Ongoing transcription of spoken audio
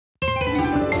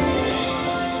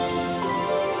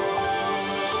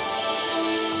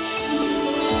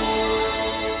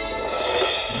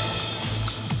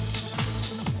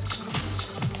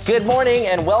Good morning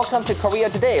and welcome to Korea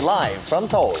Today, live from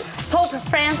Seoul. Pope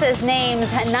Francis names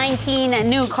 19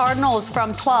 new cardinals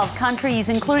from 12 countries,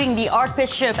 including the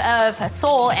Archbishop of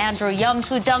Seoul, Andrew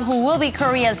Yeom-soo-jung, who will be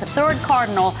Korea's third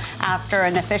cardinal after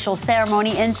an official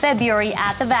ceremony in February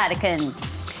at the Vatican.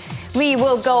 We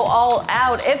will go all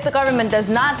out if the government does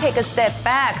not take a step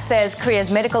back, says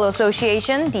Korea's Medical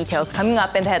Association. Details coming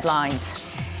up in the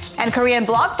headlines. And Korean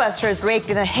blockbusters raked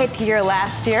in a hit year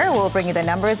last year. We'll bring you the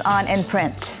numbers on In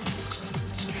Print.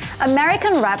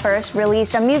 American rappers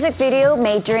released a music video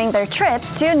made during their trip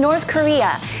to North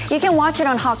Korea. You can watch it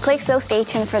on Hot Click, so stay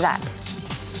tuned for that.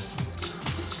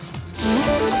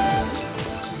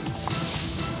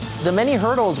 The many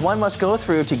hurdles one must go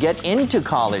through to get into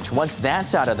college. Once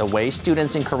that's out of the way,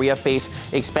 students in Korea face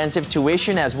expensive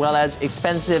tuition as well as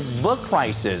expensive book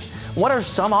prices. What are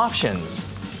some options?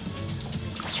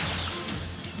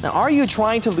 Now, are you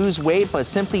trying to lose weight but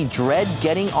simply dread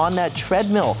getting on that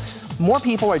treadmill? More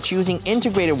people are choosing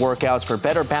integrated workouts for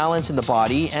better balance in the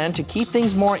body and to keep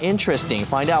things more interesting.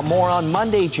 Find out more on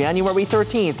Monday, January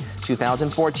 13th,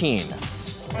 2014.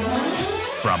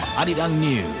 From Arirang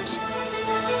News,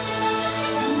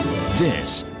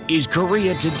 this is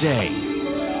Korea Today.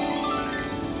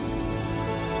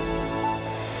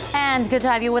 And good to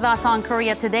have you with us on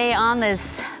Korea Today on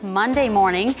this Monday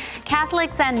morning.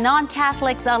 Catholics and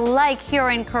non-Catholics alike here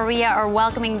in Korea are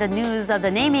welcoming the news of the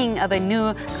naming of a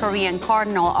new Korean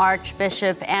Cardinal,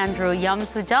 Archbishop Andrew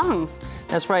Yeom-soo-jung.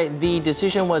 That's right. The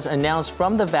decision was announced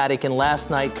from the Vatican last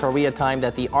night, Korea time,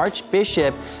 that the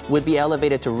Archbishop would be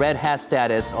elevated to Red Hat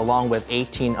status along with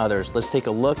 18 others. Let's take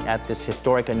a look at this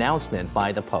historic announcement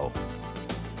by the Pope.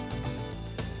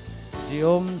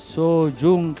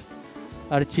 Yeom-soo-jung,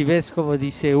 Arcivescovo di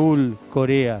Seul,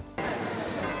 Korea.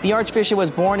 The Archbishop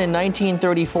was born in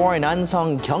 1934 in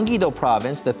Anseong, Gyeonggi-do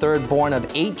Province, the third born of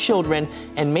 8 children,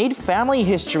 and made family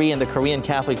history in the Korean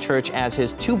Catholic Church as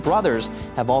his 2 brothers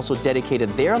have also dedicated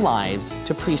their lives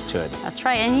to priesthood. That's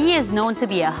right, and he is known to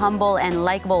be a humble and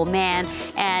likable man,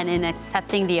 and in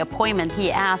accepting the appointment, he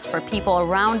asked for people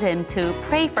around him to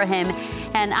pray for him.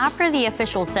 And after the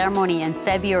official ceremony in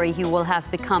February, he will have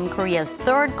become Korea's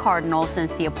 3rd cardinal since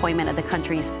the appointment of the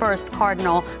country's 1st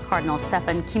cardinal, Cardinal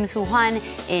Stephen Kim Soo-hwan,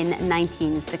 in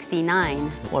 1969.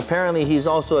 Well, apparently he's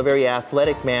also a very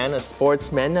athletic man, a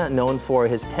sportsman known for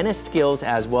his tennis skills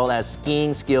as well as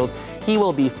skiing skills. He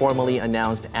will be formally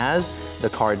announced as the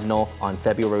cardinal on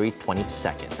February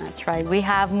 22nd. That's right. We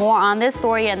have more on this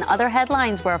story and other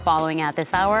headlines we're following at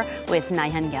this hour with Na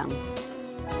Hyun-kyung.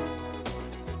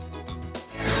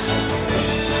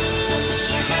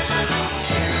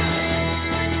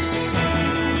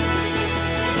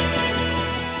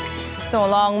 So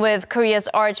along with Korea's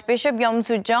Archbishop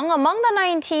Yeom-soo-jung, among the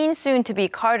 19 soon-to-be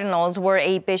cardinals were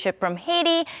a bishop from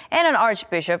Haiti and an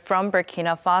archbishop from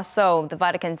Burkina Faso. The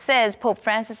Vatican says Pope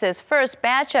Francis's first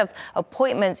batch of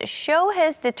appointments show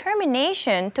his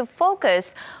determination to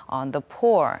focus on the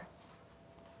poor.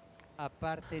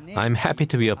 I'm happy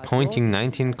to be appointing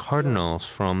 19 cardinals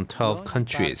from 12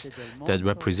 countries that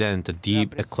represent the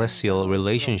deep ecclesial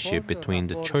relationship between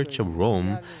the Church of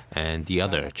Rome and the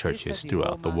other churches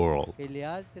throughout the world.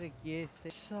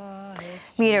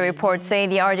 Media reports say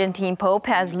the Argentine Pope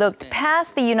has looked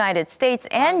past the United States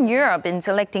and Europe in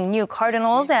selecting new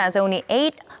cardinals, as only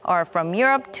 8 are from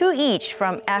Europe, 2 each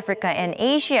from Africa and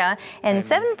Asia, and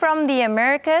 7 from the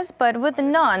Americas, but with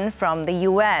none from the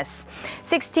U.S.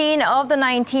 16 of the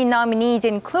 19 nominees,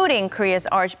 including Korea's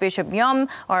Archbishop Yeom,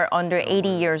 are under 80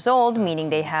 years old, meaning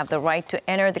they have the right to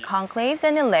enter the conclaves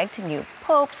and elect new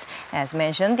popes. As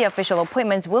mentioned, the official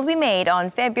appointments will be made on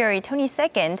February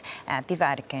 22nd at the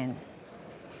Vatican.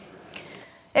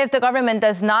 If the government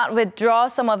does not withdraw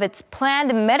some of its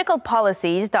planned medical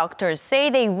policies, doctors say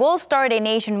they will start a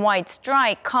nationwide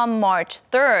strike come March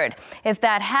 3rd. If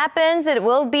that happens, it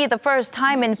will be the first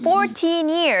time in 14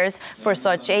 years for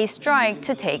such a strike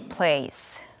to take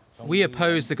place. We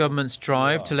oppose the government's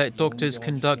drive to let doctors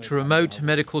conduct remote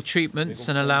medical treatments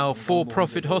and allow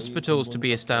for-profit hospitals to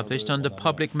be established under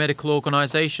public medical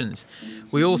organizations.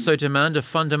 We also demand a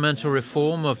fundamental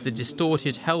reform of the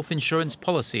distorted health insurance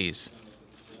policies.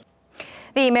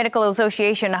 The Medical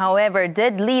Association, however,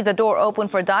 did leave the door open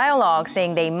for dialogue,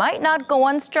 saying they might not go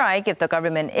on strike if the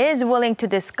government is willing to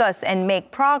discuss and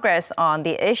make progress on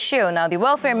the issue. Now, the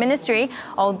Welfare Ministry,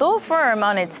 although firm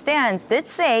on its stance, did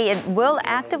say it will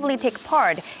actively take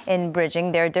part in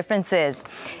bridging their differences.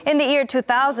 In the year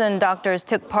 2000, doctors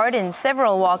took part in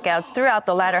several walkouts throughout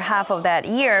the latter half of that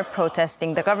year,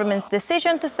 protesting the government's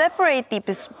decision to separate the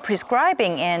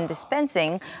prescribing and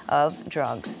dispensing of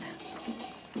drugs.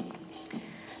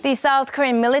 The South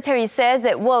Korean military says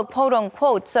it will,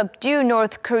 quote-unquote, subdue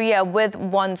North Korea with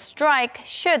one strike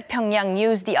should Pyongyang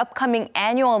use the upcoming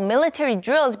annual military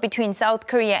drills between South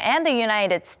Korea and the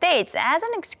United States as an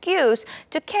excuse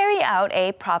to carry out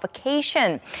a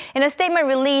provocation. In a statement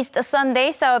released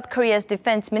Sunday, South Korea's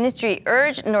defense ministry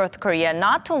urged North Korea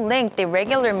not to link the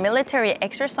regular military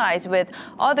exercise with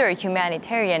other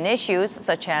humanitarian issues,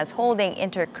 such as holding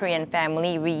inter-Korean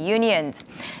family reunions.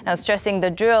 Now, stressing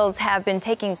the drills have been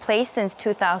taking place since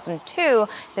 2002,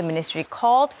 the ministry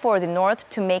called for the North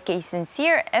to make a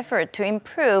sincere effort to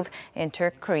improve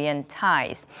inter-Korean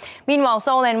ties. Meanwhile,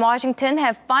 Seoul and Washington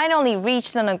have finally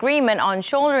reached an agreement on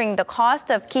shouldering the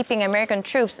cost of keeping American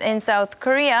troops in South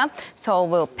Korea. Seoul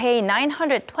will pay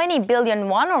 920 billion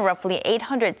won, or roughly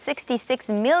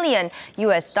 $866 million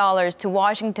to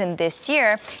Washington this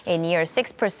year, a near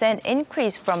 6%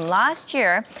 increase from last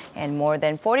year and more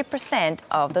than 40%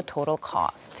 of the total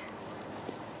cost.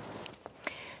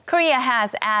 Korea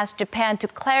has asked Japan to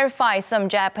clarify some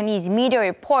Japanese media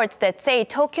reports that say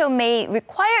Tokyo may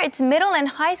require its middle and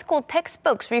high school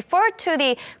textbooks refer to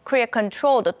the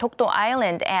Korea-controlled Dokdo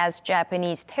Island as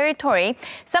Japanese territory.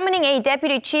 Summoning a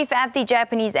deputy chief at the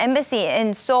Japanese embassy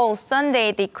in Seoul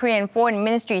Sunday, the Korean Foreign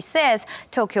Ministry says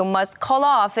Tokyo must call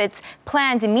off its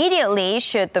plans immediately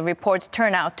should the reports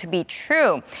turn out to be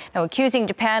true. Now, accusing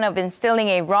Japan of instilling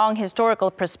a wrong historical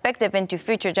perspective into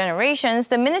future generations,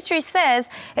 the ministry says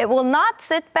it will not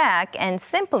sit back and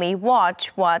simply watch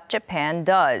what Japan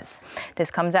does.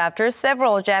 This comes after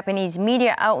several Japanese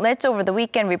media outlets over the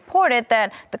weekend reported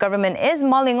that the government is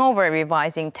mulling over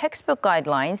revising textbook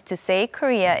guidelines to say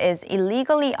Korea is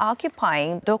illegally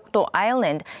occupying Dokdo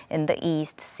Island in the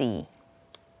East Sea.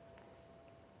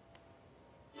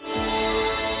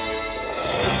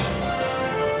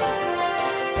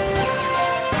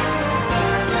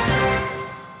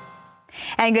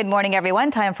 And good morning, everyone.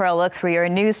 Time for a look through your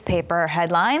newspaper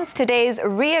headlines. Today's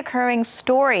reoccurring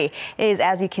story is,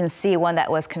 as you can see, one that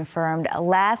was confirmed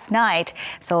last night.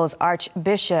 Seoul's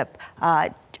Archbishop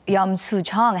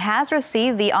Soo-jung has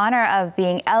received the honor of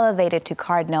being elevated to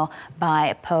cardinal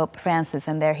by Pope Francis.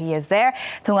 And there he is there.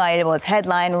 동아일보's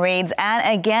headline reads, "And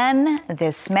again,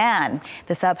 this man."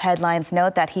 The sub-headlines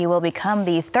note that he will become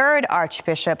the third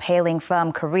archbishop hailing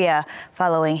from Korea,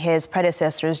 following his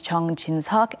predecessors Chung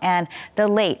Jin-seok and the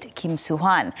late Kim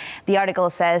Soo-hwan. The article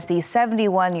says the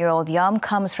 71-year-old Yeom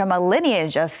comes from a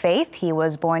lineage of faith. He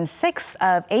was born sixth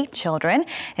of 8 children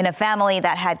in a family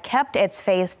that had kept its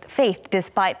faith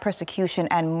despite persecution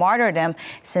and martyrdom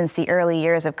since the early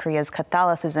years of Korea's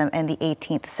Catholicism in the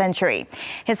 18th century.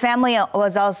 His family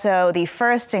was also the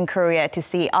first in Korea to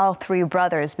see all 3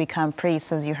 brothers become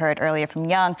priests, as you heard earlier from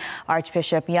Young.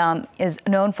 Archbishop Yeom is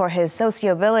known for his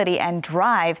sociability and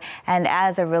drive, and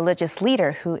as a religious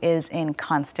leader who is in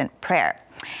constant prayer.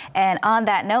 And on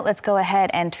that note, let's go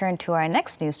ahead and turn to our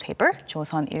next newspaper,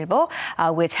 조선일보,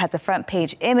 which has a front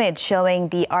page image showing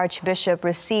the Archbishop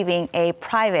receiving a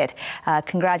private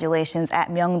congratulations at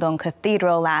Myeongdong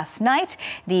Cathedral last night.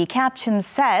 The caption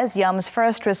says Yeom's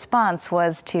first response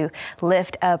was to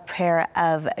lift a prayer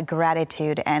of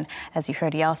gratitude. And as you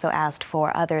heard, he also asked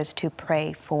for others to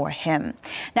pray for him.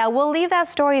 Now, we'll leave that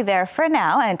story there for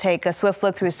now and take a swift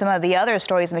look through some of the other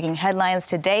stories making headlines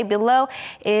today. Below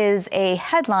is a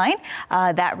headline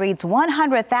that reads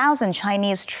 100,000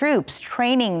 Chinese troops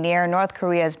training near North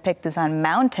Korea's Paik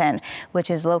Mountain, which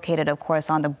is located, of course,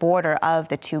 on the border of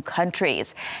the two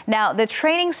countries. Now, the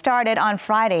training started on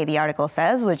Friday, the article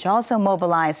says, which also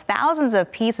mobilized thousands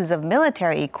of pieces of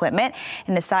military equipment.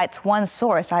 And the site's one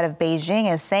source out of Beijing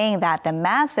is saying that the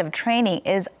massive training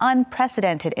is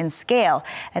unprecedented in scale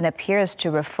and appears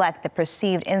to reflect the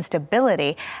perceived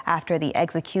instability after the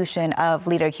execution of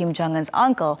leader Kim Jong-un's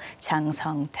uncle, Chang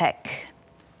Sung-taek.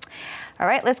 All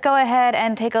right, let's go ahead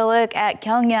and take a look at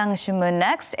Gyeongyang Shinmun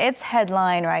next. Its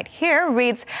headline right here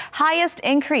reads, highest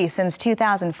increase since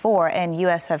 2004 in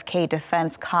USFK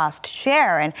defense cost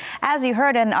share. And as you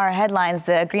heard in our headlines,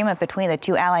 the agreement between the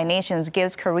two ally nations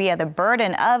gives Korea the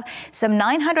burden of some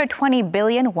 920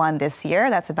 billion won this year.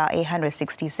 That's about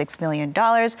 $866 million,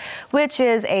 which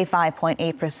is a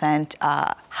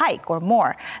 5.8% hike or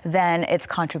more than its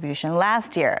contribution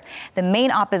last year. The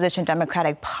main opposition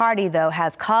Democratic Party, though,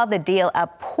 has called the deal a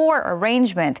poor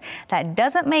arrangement that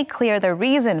doesn't make clear the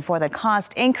reason for the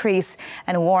cost increase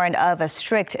and warned of a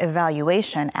strict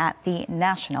evaluation at the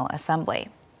National Assembly.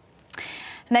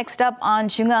 Next up on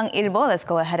중앙일보, let's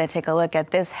go ahead and take a look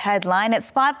at this headline. It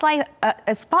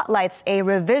spotlights a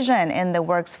revision in the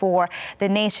works for the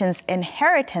nation's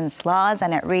inheritance laws,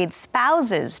 and it reads,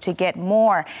 spouses to get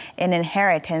more in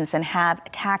inheritance and have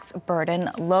tax burden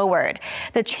lowered.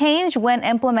 The change, when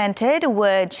implemented,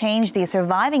 would change the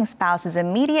surviving spouse's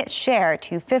immediate share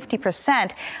to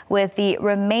 50%, with the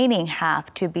remaining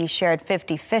half to be shared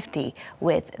 50-50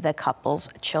 with the couple's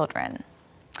children.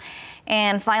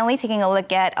 And finally, taking a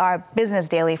look at our business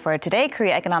daily for today,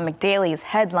 Korea Economic Daily's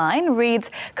headline reads,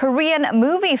 Korean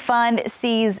movie fund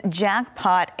sees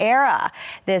jackpot era.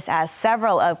 This as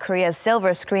several of Korea's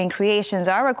silver screen creations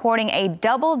are recording a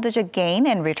double-digit gain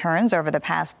in returns over the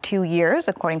past 2 years,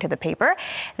 according to the paper.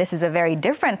 This is a very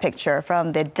different picture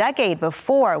from the decade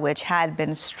before, which had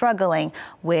been struggling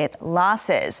with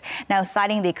losses. Now,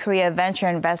 citing the Korea Venture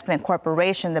Investment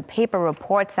Corporation, the paper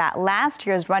reports that last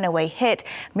year's runaway hit,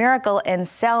 Miracle in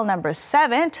Cell number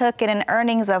 7, took in an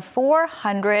earnings of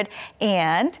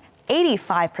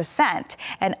 485%,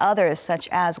 and others such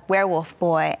as Werewolf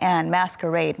Boy and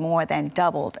Masquerade more than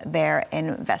doubled their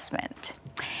investment.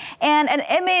 And an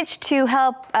image to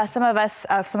help some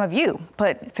of you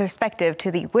put perspective to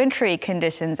the wintry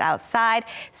conditions outside.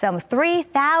 Some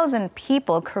 3,000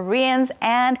 people, Koreans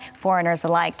and foreigners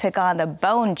alike, took on the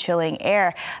bone-chilling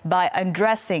air by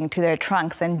undressing to their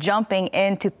trunks and jumping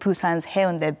into Busan's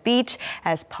Haeundae Beach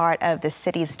as part of the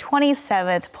city's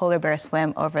 27th polar bear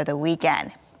swim over the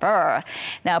weekend.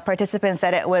 Now, participants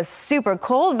said it was super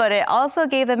cold, but it also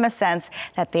gave them a sense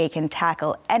that they can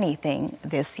tackle anything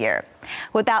this year.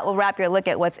 With that, we'll wrap your look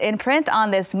at what's in print on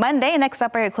this Monday. Next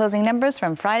up are your closing numbers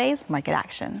from Friday's market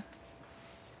action.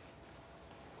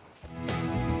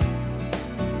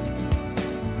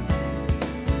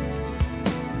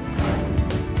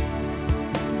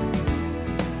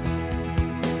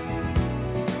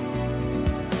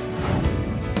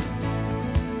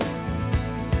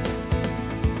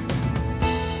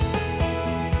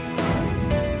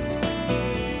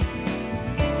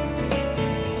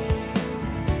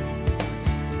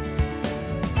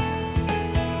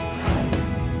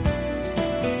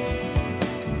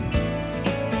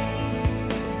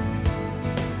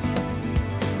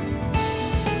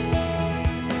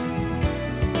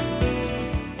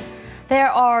 There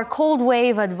are cold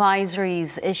wave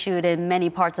advisories issued in many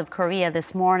parts of Korea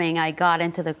this morning. I got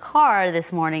into the car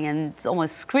this morning and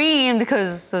almost screamed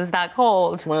because it was that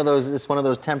cold. It's one of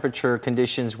those temperature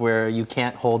conditions where you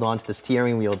can't hold on to the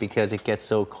steering wheel because it gets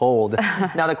so cold.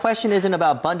 Now, the question isn't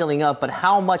about bundling up, but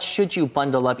how much should you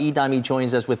bundle up? Dami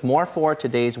joins us with more for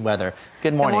today's weather.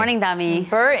 Good morning. Good morning, Dami.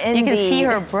 Indeed. You can see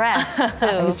her breath, too.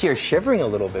 I can see her shivering a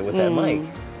little bit with that mic.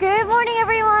 Good morning,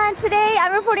 everyone. Today,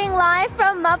 I'm reporting live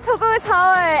from Mapogu,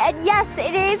 Seoul. And yes,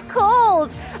 it is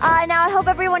cold. Now, I hope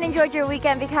everyone enjoyed your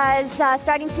weekend because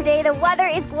starting today, the weather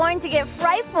is going to get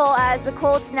frightful as the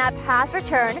cold snap has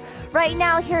returned. Right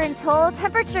now here in Seoul,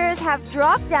 temperatures have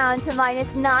dropped down to minus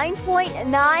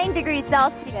 9.9 degrees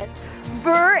Celsius.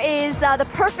 Burr is the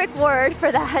perfect word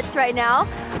for that right now.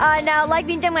 Now, like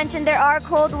Minjung mentioned, there are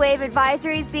cold wave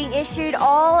advisories being issued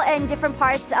all in different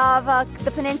parts of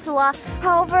the peninsula.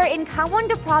 However, in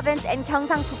Gangwon-do province and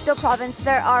Gyeongsang-pukdo province,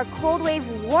 there are cold wave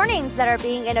warnings that are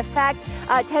being in effect.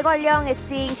 Daegwallyeong is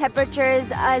seeing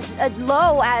temperatures as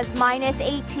low as minus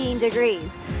 18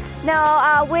 degrees.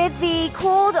 Now, with the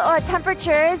cold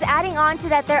temperatures, adding on to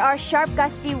that, there are sharp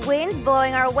gusty winds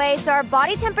blowing our way. So our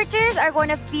body temperatures are going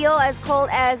to feel as cold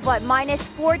as, minus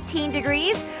 14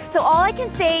 degrees. So all I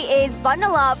can say is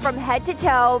bundle up from head to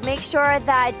toe. Make sure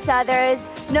that there is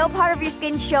no part of your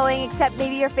skin showing except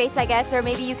maybe your face, I guess, or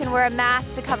maybe you can wear a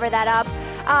mask to cover that up.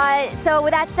 So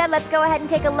with that said, let's go ahead and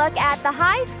take a look at the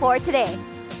highs for today.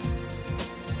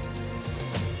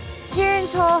 Here in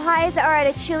Seoul, highs are at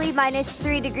a chilly minus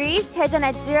 3 degrees, Daejeon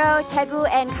at 0, Daegu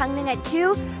and Gangneung at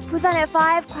 2, Busan at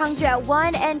 5, Gwangju at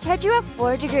 1, and Jeju at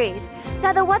 4 degrees.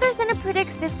 Now, the Weather Center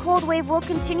predicts this cold wave will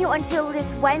continue until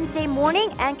this Wednesday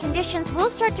morning, and conditions will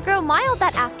start to grow mild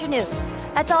that afternoon.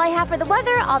 That's all I have for the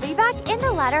weather. I'll be back in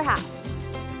the latter half.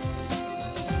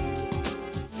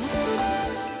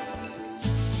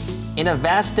 In a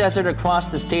vast desert across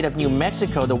the state of New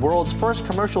Mexico, the world's first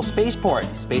commercial spaceport,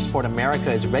 Spaceport America,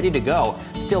 is ready to go.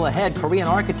 Still ahead, Korean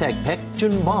architect Paik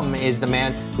Jun-beom is the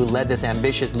man who led this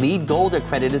ambitious LEED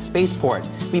Gold-accredited spaceport.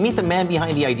 We meet the man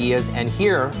behind the ideas and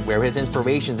hear where his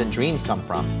inspirations and dreams come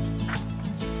from.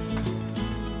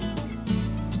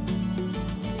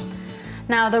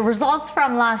 Now, the results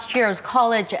from last year's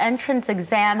college entrance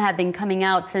exam have been coming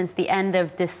out since the end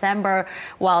of December.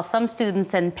 While some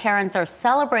students and parents are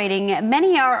celebrating,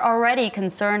 many are already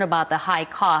concerned about the high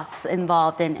costs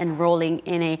involved in enrolling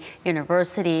in a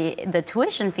university. The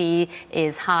tuition fee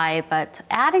is high, but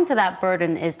adding to that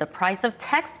burden is the price of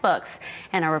textbooks.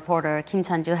 And our reporter Kim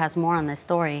Chan-ju has more on this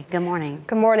story. Good morning.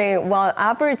 Good morning. While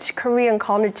average Korean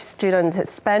college students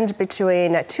spend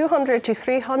between 200 to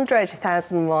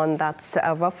 300,000 won, that's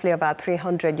roughly about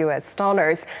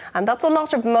 $300. And that's a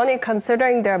lot of money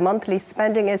considering their monthly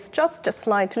spending is just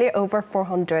slightly over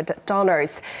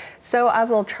 $400. So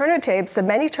as alternatives,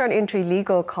 many turn into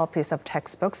illegal copies of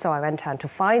textbooks. So I went on to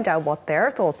find out what their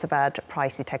thoughts about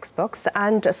pricey textbooks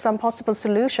and some possible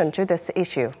solution to this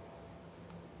issue.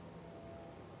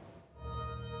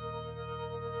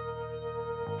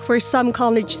 For some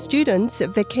college students,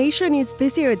 vacation is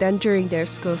busier than during their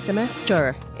school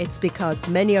semester. It's because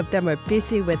many of them are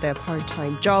busy with their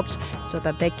part-time jobs so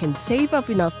that they can save up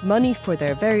enough money for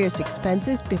their various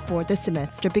expenses before the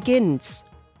semester begins.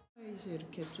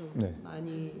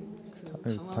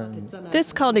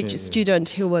 This college student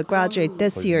who will graduate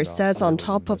this year says on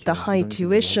top of the high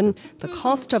tuition, the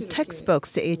cost of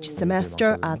textbooks each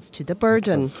semester adds to the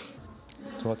burden.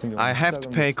 I have to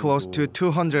pay close to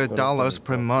 $200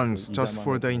 per month just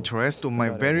for the interest on my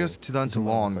various student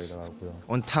loans.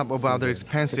 On top of other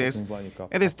expenses,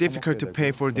 it is difficult to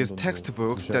pay for these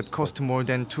textbooks that cost more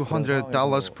than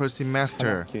 $200 per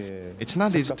semester. It's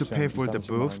not easy to pay for the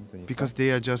books because they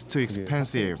are just too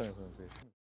expensive.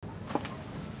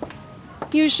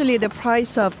 Usually the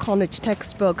price of college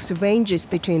textbooks ranges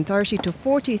between 30 to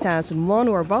 40,000 won,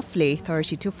 or roughly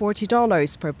 $30 to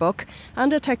 $40 per book,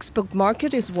 and the textbook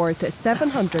market is worth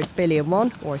 700 billion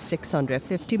won, or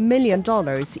 $650 million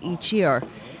each year.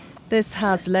 This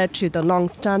has led to the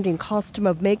long-standing custom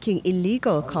of making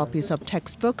illegal copies of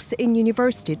textbooks in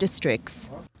university districts.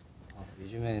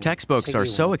 Textbooks are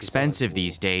so expensive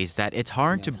these days that it's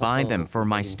hard to buy them for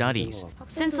my studies.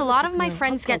 Since a lot of my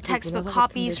friends get textbook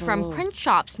copies from print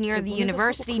shops near the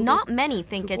university, not many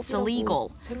think it's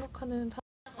illegal.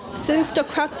 Since the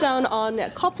crackdown on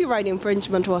copyright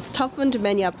infringement was toughened,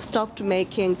 many have stopped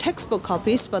making textbook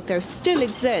copies, but there still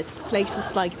exist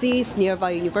places like these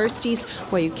nearby universities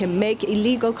where you can make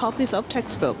illegal copies of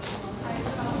textbooks.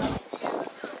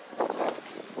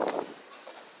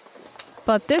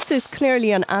 But this is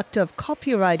clearly an act of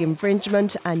copyright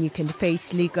infringement and you can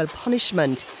face legal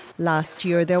punishment. Last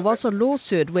year, there was a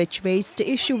lawsuit which raised the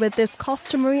issue with this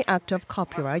customary act of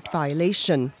copyright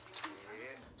violation.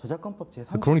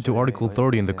 According to Article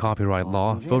 30 in the copyright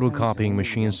law, photocopying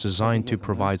machines designed to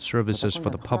provide services for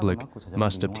the public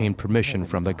must obtain permission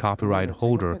from the copyright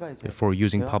holder before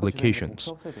using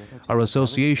publications. Our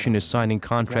association is signing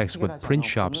contracts with print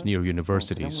shops near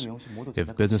universities.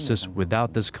 If businesses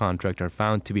without this contract are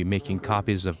found to be making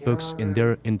copies of books in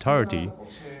their entirety,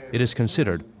 it is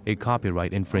considered a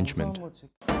copyright infringement.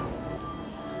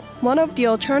 One of the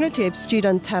alternatives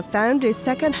students have found is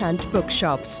second-hand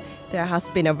bookshops. There has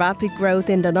been a rapid growth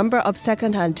in the number of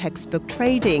second-hand textbook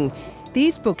trading.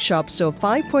 These bookshops saw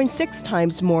 5.6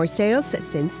 times more sales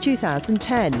since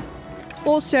 2010.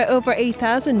 Also, over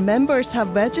 8,000 members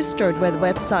have registered with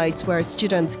websites where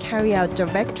students carry out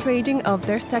direct trading of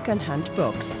their second-hand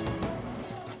books.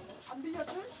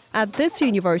 At this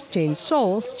university in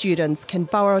Seoul, students can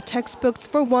borrow textbooks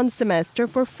for one semester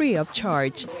for free of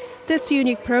charge. This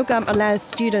unique program allows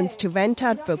students to rent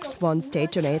out books once they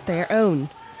donate their own.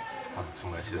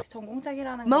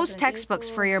 Most textbooks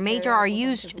for your major are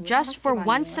used just for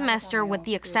one semester with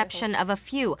the exception of a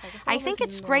few. I think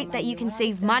it's great that you can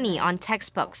save money on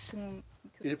textbooks.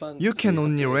 You can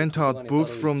only rent out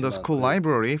books from the school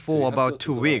library for about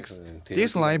 2 weeks.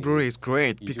 This library is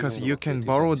great because you can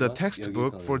borrow the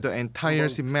textbook for the entire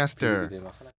semester.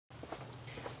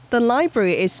 The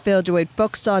library is filled with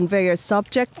books on various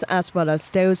subjects as well as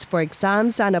those for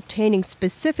exams and obtaining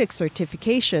specific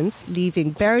certifications,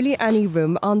 leaving barely any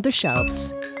room on the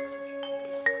shelves.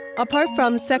 Apart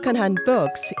from second-hand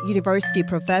books, university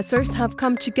professors have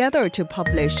come together to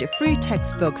publish free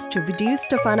textbooks to reduce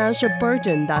the financial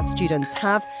burden that students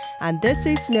have, and this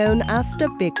is known as the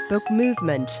Big Book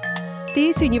Movement.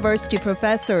 These university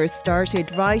professors started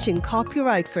writing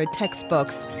copyright for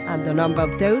textbooks, and the number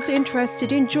of those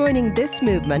interested in joining this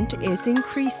movement is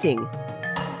increasing.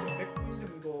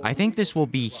 I think this will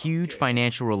be huge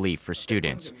financial relief for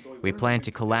students. We plan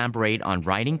to collaborate on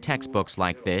writing textbooks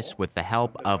like this with the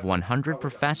help of 100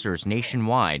 professors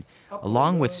nationwide,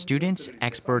 along with students,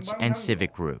 experts, and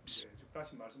civic groups.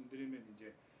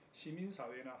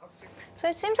 So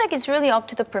it seems like it's really up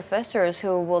to the professors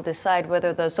who will decide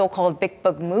whether the so-called big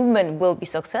book movement will be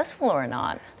successful or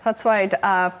not. That's right.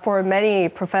 For many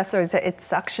professors,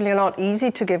 it's actually not easy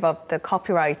to give up the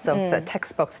copyrights of the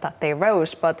textbooks that they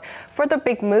wrote. But for the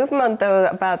big movement, though,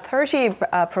 about 30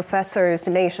 professors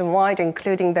nationwide,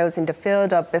 including those in the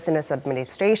field of business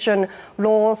administration,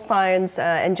 law, science,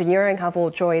 engineering, have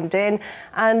all joined in.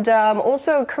 And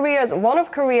also one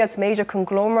of Korea's major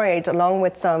conglomerates, along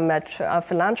with some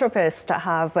philanthropists,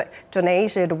 have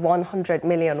donated 100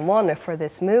 million won for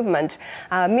this movement.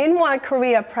 Meanwhile,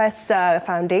 Korea Press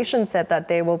Foundation said that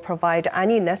they will provide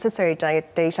any necessary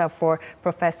data for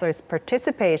professors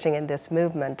participating in this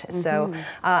movement. So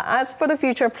as for the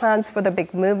future plans for the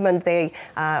big movement, they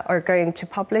are going to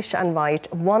publish and write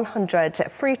 100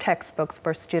 free textbooks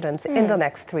for students in the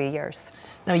next 3 years.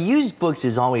 Now, used books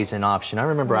is always an option. I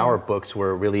remember our books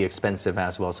were really expensive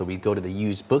as well, so we'd go to the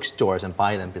used bookstores and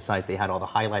buy them. Besides, they had all the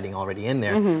highlighting already in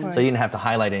there, so you didn't have to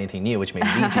highlight anything new, which made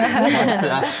it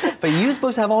easier. But used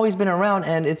books have always been around,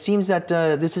 and it seems that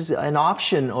this is an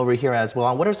option over here as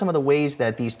well. What are some of the ways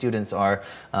that these students are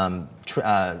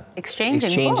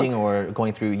exchanging or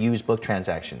going through used book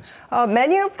transactions?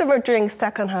 Many of them are doing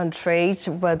second-hand trade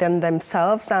within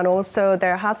themselves, and also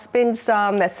there has been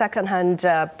some second-hand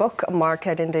book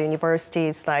market in the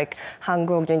universities like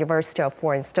Hankuk University of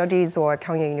Foreign Studies or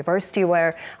Kyung University,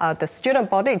 where the student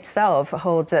body itself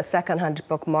holds a second-hand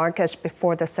book market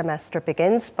before the semester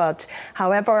begins. But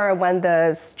however, when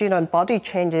the student body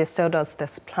changes, so does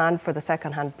this plan for the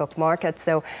second-hand book market.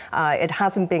 So it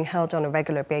hasn't been held on a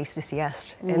regular basis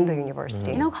yet in the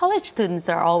university. You know, college students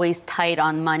are always tight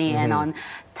on money and on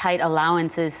tight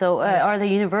allowances. So are the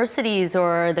universities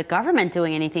or the government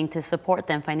doing anything to support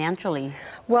them financially?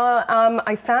 Well,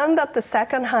 I found that the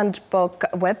second-hand book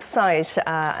website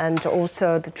and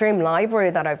also the Dream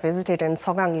Library that I visited in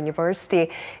Seogang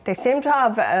University, they seem to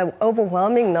have an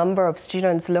overwhelming number of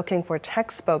students looking for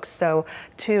textbooks. So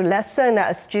to lessen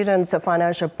a student's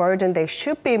financial burden, there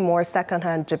should be more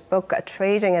second-hand book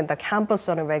trading in the campus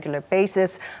on a regular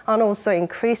basis, and also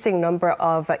increasing number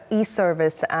of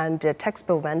e-service and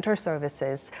textbook vendor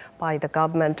services by the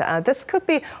government. This could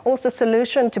be also a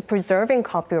solution to preserving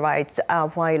copyrights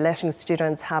while letting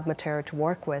students have material to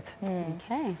work with.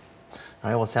 Okay. All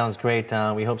right, well, sounds great.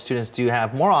 We hope students do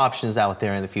have more options out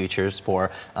there in the futures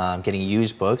for getting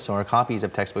used books or copies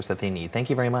of textbooks that they need. Thank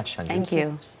you very much, Hyunjin. Thank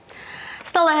you.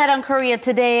 Still ahead on Korea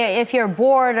Today, if you're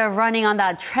bored of running on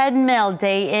that treadmill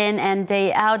day in and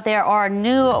day out, there are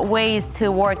new ways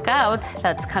to work out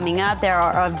that's coming up. There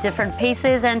are of different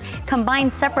paces and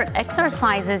combine separate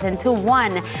exercises into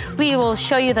one. We will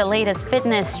show you the latest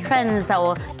fitness trends that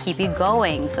will keep you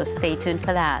going, so stay tuned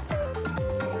for that.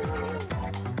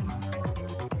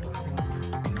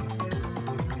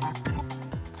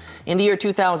 In the year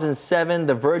 2007,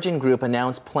 the Virgin Group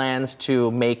announced plans to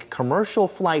make commercial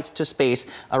flights to space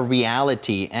a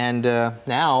reality. And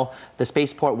now the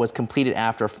spaceport was completed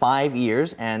after 5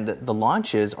 years, and the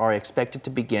launches are expected to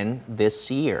begin this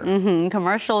year.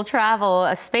 Commercial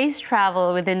travel, space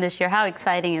travel within this year. How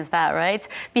exciting is that, right?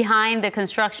 Behind the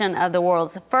construction of the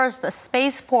world's first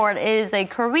spaceport is a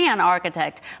Korean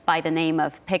architect by the name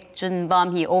of Paik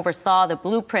Jun-beom. He oversaw the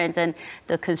blueprint and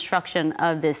the construction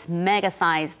of this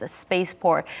mega-sized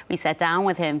spaceport. We sat down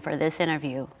with him for this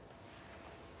interview.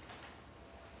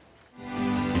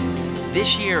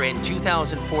 This year in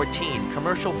 2014,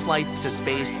 commercial flights to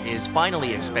space is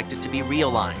finally expected to be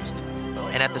realized.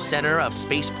 And at the center of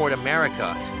Spaceport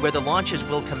America, where the launches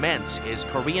will commence, is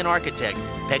Korean architect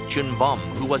Paik Jun-beom,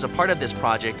 who was a part of this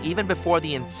project even before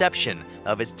the inception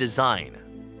of its design.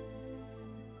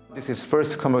 This is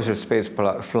first commercial space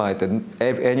flight, and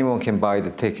anyone can buy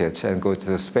the tickets and go to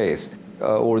the space.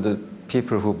 Or the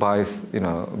people who buys,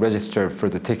 register for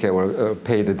the ticket or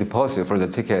pay the deposit for the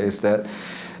ticket, is that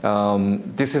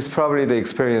this is probably the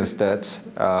experience that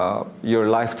your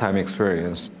lifetime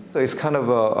experience. So it's kind of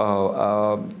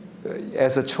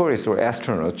as a tourist or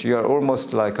astronaut, you are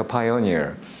almost like a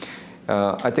pioneer.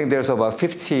 I think there's about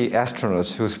 50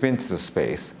 astronauts who've been to the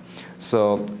space.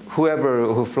 So whoever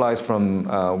who flies from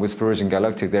with Virgin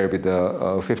Galactic, they'll be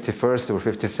the 51st or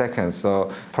 52nd.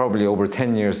 So probably over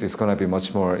 10 years, it's going to be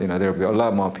much more. There'll be a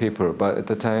lot more people. But at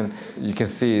the time, you can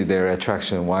see their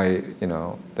attraction. Why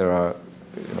there are,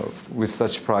 with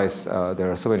such price,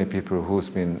 there are so many people who's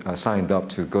been signed up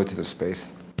to go to the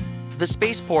space. The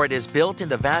spaceport is built in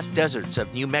the vast deserts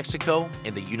of New Mexico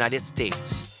in the United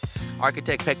States.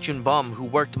 Architect Paik Jun-beom, who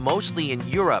worked mostly in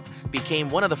Europe, became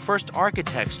one of the first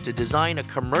architects to design a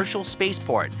commercial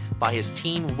spaceport by his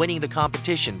team winning the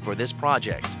competition for this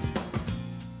project.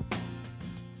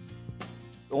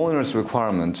 The owner's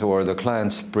requirement or the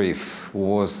client's brief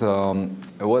was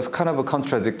kind of a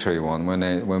contradictory one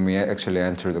when we actually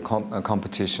entered the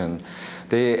competition.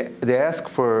 They asked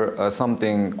for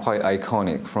something quite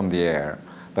iconic from the air,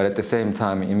 but at the same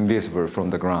time invisible from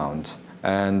the ground.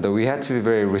 And we had to be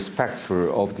very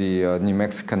respectful of the New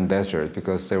Mexican desert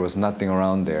because there was nothing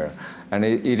around there. And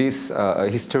it is a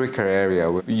historical area.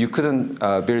 You couldn't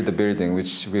build a building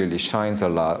which really shines a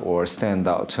lot or stand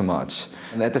out too much.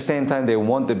 And at the same time, they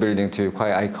want the building to be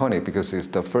quite iconic because it's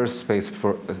the first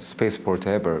spaceport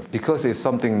ever. Because it's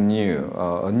something new,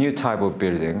 a new type of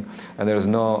building, and there's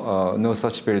no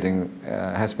such building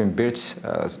has been built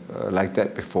like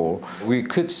that before. We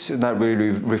could not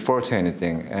really refer to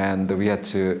anything, and we had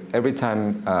to every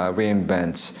time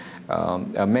reinvent,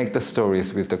 make the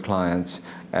stories with the clients,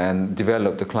 and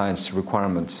develop the client's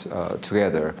requirements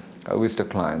together with the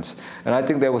clients. And I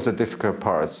think that was the difficult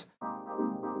part.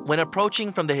 When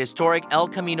approaching from the historic El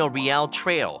Camino Real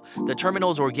Trail, the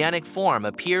terminal's organic form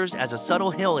appears as a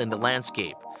subtle hill in the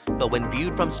landscape. But when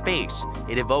viewed from space,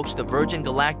 it evokes the Virgin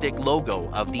Galactic logo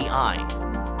of the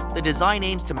eye. The design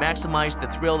aims to maximize the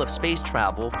thrill of space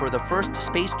travel for the first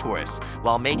space tourists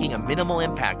while making a minimal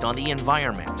impact on the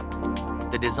environment.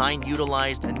 The design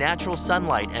utilized natural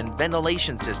sunlight and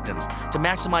ventilation systems to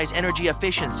maximize energy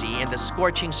efficiency in the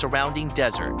scorching surrounding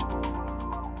desert.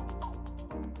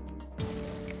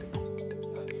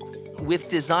 With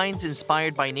designs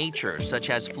inspired by nature, such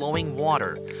as flowing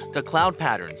water, the cloud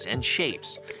patterns and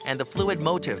shapes, and the fluid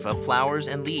motif of flowers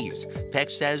and leaves,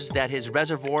 Paik says that his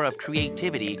reservoir of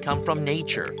creativity comes from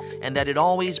nature and that it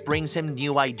always brings him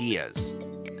new ideas.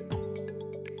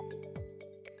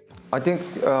 I think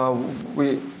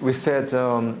we said,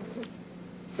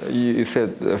 you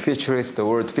said futurist, the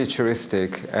word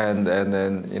futuristic, and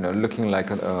then looking like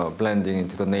blending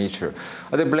into the nature.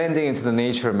 I think blending into the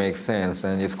nature makes sense,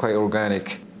 and it's quite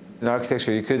organic. In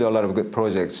architecture, you could do a lot of good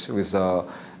projects with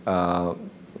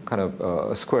kind of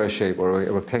a square shape or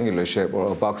a rectangular shape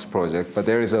or a box project, but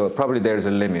probably there is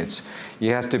a limit.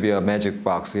 It has to be a magic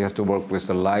box. It has to work with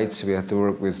the lights. We have to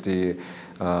work with a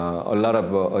lot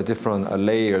of different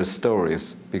layer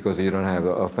stories because you don't have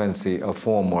a fancy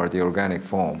form or the organic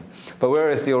form. But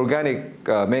whereas the organic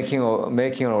making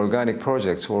an organic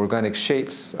project or organic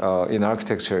shapes in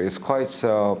architecture is quite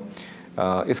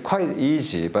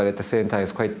easy, but at the same time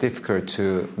it's quite difficult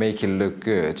to make it look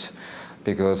good.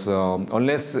 Because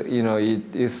unless it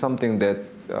is something that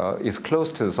is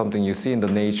close to something you see in the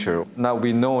nature, now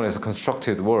we know as a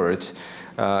constructed word,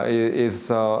 is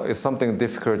something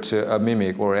difficult to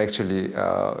mimic or actually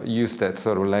use that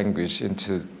sort of language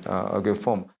into a good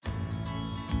form.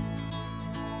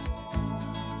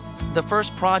 The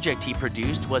first project he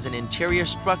produced was an interior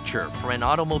structure for an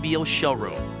automobile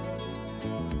showroom.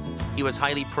 He was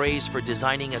highly praised for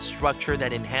designing a structure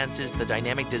that enhances the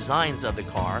dynamic designs of the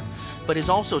car, but is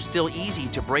also still easy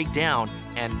to break down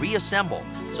and reassemble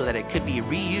so that it could be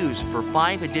reused for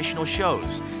 5 additional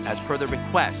shows, as per the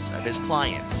requests of his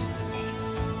clients.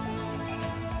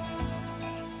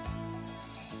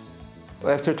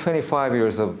 After 25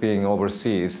 years of being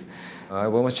overseas, I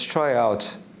wanted to try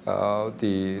out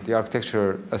the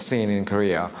architecture scene in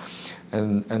Korea.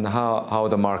 And how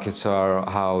the markets are,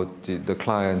 how the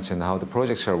clients and how the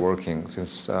projects are working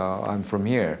since I'm from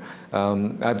here.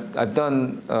 I've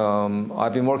been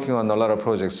working on a lot of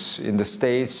projects in the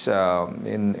States,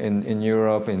 in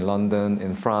Europe, in London,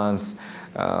 in France,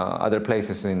 other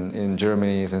places in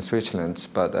Germany and Switzerland,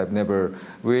 but I've never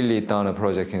really done a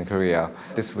project in Korea.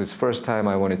 This was the first time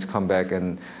I wanted to come back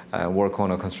and work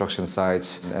on a construction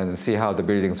sites and see how the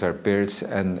buildings are built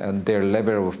and their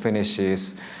level of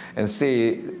finishes, and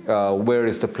see where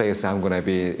is the place I'm going to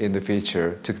be in the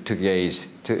future to gauge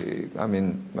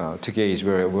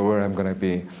where I'm going to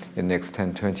be in the next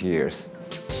 10, 20 years.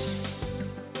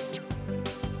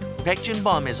 Paik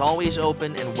Jun-beom is always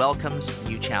open and welcomes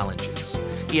new challenges.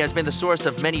 He has been the source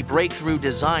of many breakthrough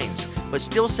designs, but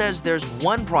still says there's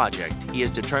one project he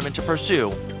is determined to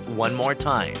pursue one more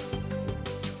time.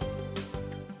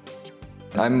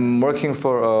 I'm working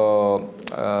for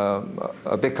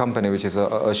a big company, which is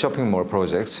a shopping mall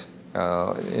project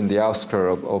in the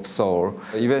outskirts of Seoul.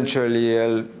 Eventually,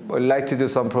 I'd like to do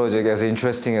some project as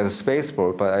interesting as a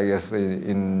spaceport, but I guess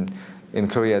in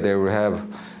Korea they will have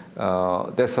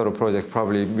that sort of project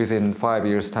probably within 5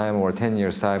 years' time or 10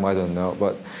 years' time, I don't know.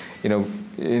 But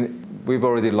we've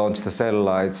already launched the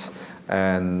satellites,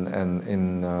 and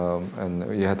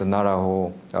we had the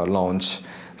Naraho launch.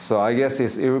 So I guess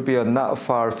it will be a not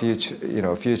far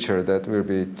future that we'll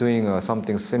be doing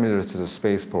something similar to the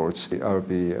spaceports. I will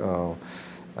be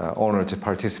honored to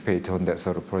participate on that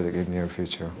sort of project in the near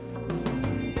future.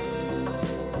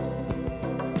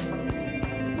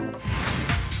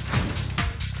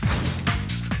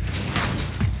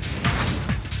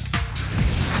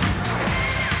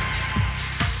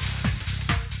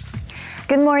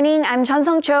 Good morning, I'm Chun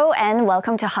Song Cho and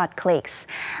welcome to Hot Clicks.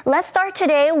 Let's start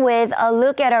today with a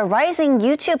look at a rising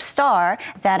YouTube star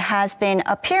that has been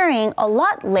appearing a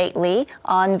lot lately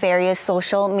on various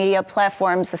social media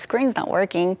platforms. The screen's not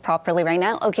working properly right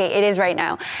now. Okay, it is right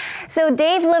now. So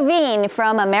Dave Levine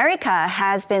from America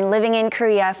has been living in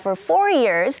Korea for 4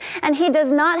 years and he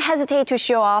does not hesitate to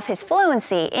show off his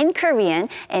fluency in Korean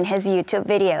in his YouTube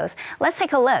videos. Let's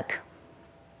take a look.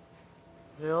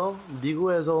 안녕하세요.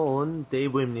 미국에서 온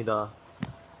데이브입니다.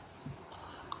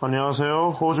 안녕하세요.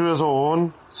 호주에서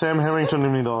온 샘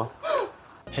해밍턴입니다.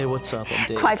 Hey, what's up? I'm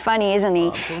Dave. Quite funny, isn't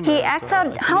he? He acts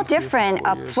out how different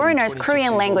a foreigner's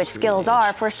Korean language skills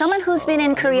are for someone who's been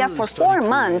in Korea for 4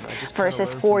 months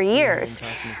versus 4 years.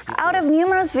 Out of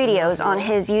numerous videos on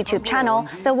his YouTube channel,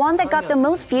 the one that got the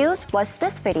most views was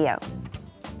this video.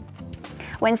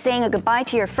 When saying a goodbye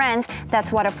to your friends,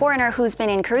 that's what a foreigner who's been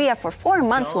in Korea for 4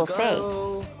 months will say.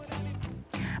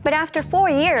 But after 4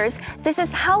 years, this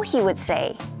is how he would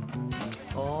say.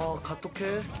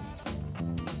 카톡해?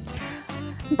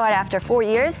 But after 4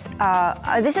 years,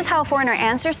 this is how a foreigner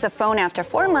answers the phone after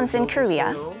 4 months in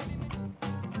Korea.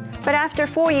 But after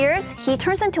 4 years, he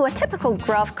turns into a typical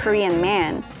gruff Korean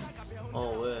man.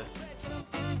 왜?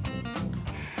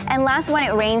 And last, when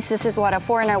it rains, this is what a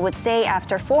foreigner would say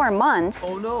after 4 months.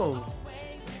 Oh no,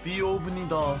 비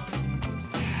오분이다.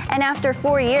 And after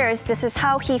 4 years, this is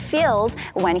how he feels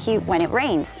when it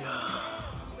rains.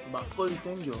 막걸리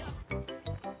땡겨.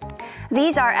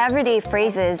 These are everyday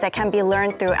phrases that can be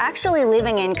learned through actually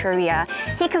living in Korea.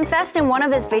 He confessed in one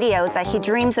of his videos that he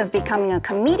dreams of becoming a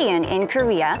comedian in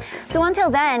Korea. So until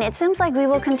then, it seems like we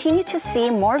will continue to see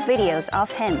more videos of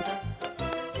him.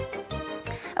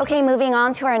 Okay, moving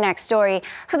on to our next story.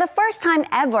 For the first time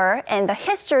ever in the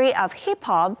history of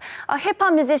hip-hop, a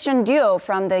hip-hop musician duo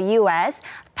from the US,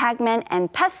 Pac-Man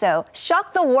and Peso,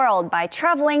 shocked the world by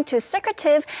traveling to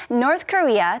secretive North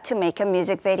Korea to make a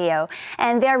music video.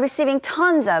 And they're receiving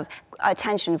tons of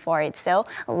attention for it, so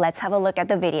let's have a look at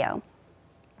the video.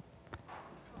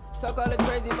 So call it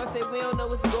crazy, must say we don't know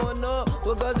what's going on.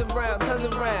 What goes around, comes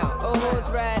around. Oh, horse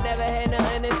ride, never had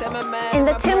nothing that's in my mind. In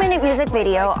the 2-minute music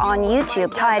video on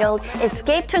YouTube titled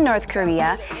Escape to North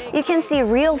Korea, you can see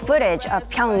real footage of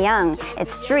Pyongyang,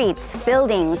 its streets,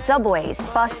 buildings, subways,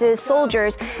 buses,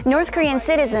 soldiers, North Korean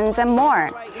citizens, and more.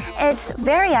 It's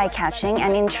very eye-catching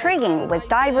and intriguing with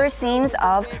diverse scenes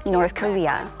of North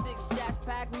Korea.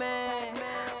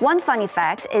 One funny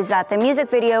fact is that the music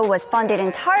video was funded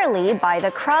entirely by the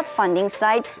crowdfunding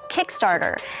site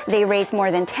Kickstarter. They raised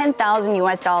more than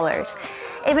 $10,000.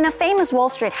 Even a famous Wall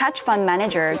Street hedge fund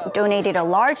manager donated a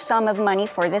large sum of money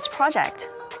for this project.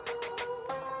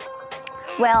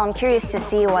 Well, I'm curious to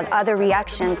see what other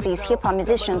reactions these hip-hop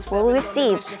musicians will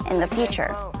receive in the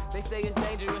future. They say it's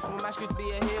dangerous when my streets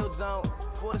be a hill zone.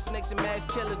 For the snakes and mass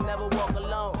killers never walk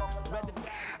alone.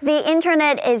 The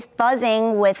internet is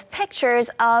buzzing with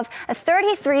pictures of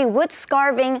 33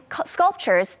 wood-carving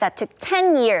sculptures that took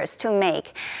 10 years to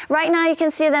make. Right now, you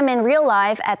can see them in real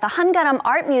life at the Hangaram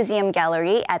Art Museum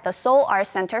Gallery at the Seoul Art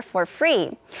Center for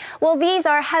free. Well, these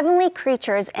are heavenly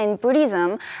creatures in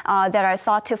Buddhism that are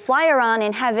thought to fly around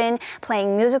in heaven,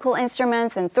 playing musical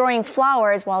instruments and throwing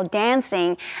flowers while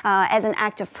dancing as an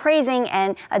act of praising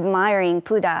and admiring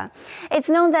Buddha. It's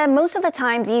known that most of the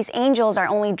time, these angels are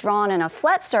only drawn on a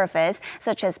flat surface,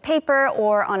 such as paper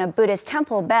or on a Buddhist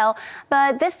temple bell,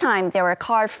 but this time they were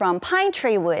carved from pine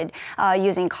tree wood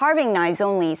using carving knives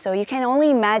only, so you can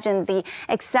only imagine the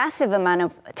excessive amount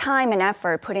of time and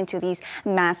effort put into these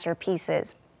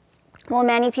masterpieces. Well,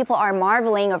 many people are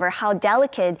marveling over how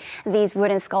delicate these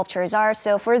wooden sculptures are,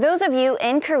 so for those of you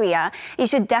in Korea, you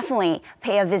should definitely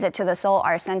pay a visit to the Seoul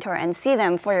Art Center and see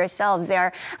them for yourselves. They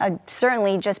are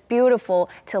certainly just beautiful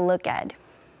to look at.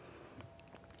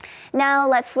 Now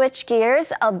let's switch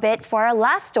gears a bit for our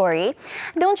last story.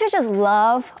 Don't you just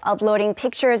love uploading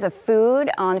pictures of food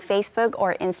on Facebook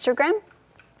or Instagram?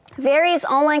 Various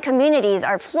online communities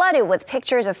are flooded with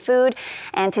pictures of food,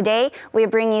 and today we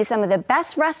bring you some of the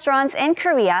best restaurants in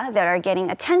Korea that are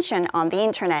getting attention on the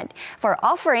internet for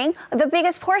offering the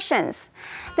biggest portions.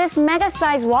 This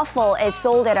mega-sized waffle is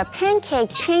sold at a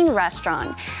pancake chain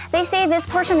restaurant. They say this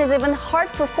portion is even hard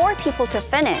for 4 people to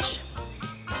finish.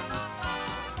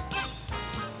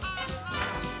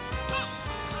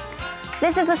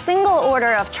 This is a single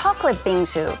order of chocolate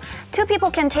bingsu. 2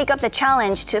 people can take up the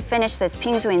challenge to finish this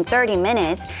bingsu in 30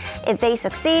 minutes. If they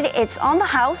succeed, it's on the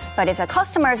house, but if the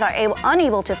customers are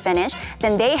unable to finish,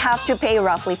 then they have to pay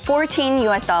roughly $14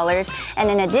 and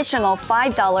an additional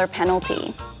 $5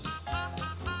 penalty.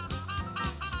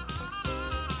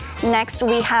 Next,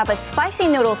 we have a spicy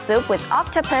noodle soup with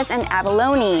octopus and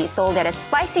abalone sold at a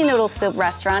spicy noodle soup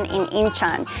restaurant in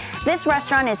Incheon. This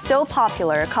restaurant is so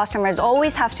popular, customers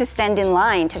always have to stand in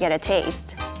line to get a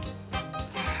taste.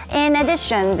 In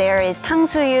addition, there is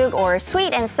탕수육 or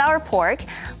sweet and sour pork,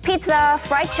 pizza,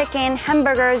 fried chicken,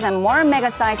 hamburgers, and more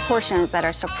mega-sized portions that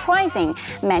are surprising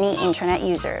many internet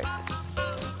users.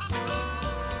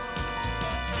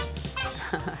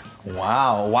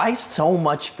 Wow, why so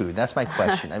much food? That's my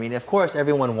question. I mean, of course,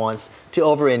 everyone wants to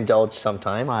overindulge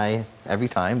sometime, every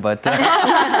time, but, but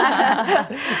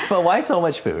why so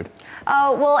much food?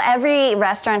 Well, every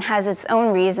restaurant has its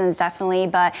own reasons, definitely,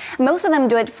 but most of them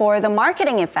do it for the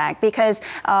marketing effect because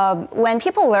when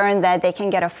people learn that they can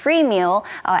get a free meal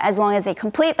as long as they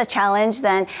complete the challenge,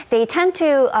 then they tend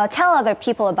to tell other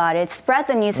people about it, spread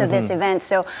the news of this event,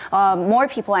 so more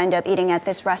people end up eating at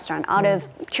this restaurant out of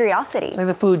curiosity. It's like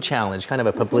the food challenge, kind of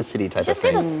a publicity type of Just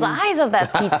thing. see the size of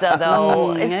that pizza,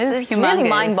 though. It's really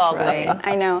mind-boggling. Right?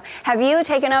 I know. Have you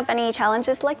taken up any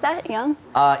challenges like that, Young?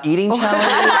 Eating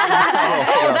challenges?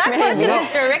 That question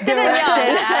is directed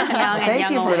at Young. Thank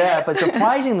you for that, but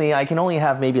surprisingly, I can only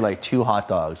have maybe like 2 hot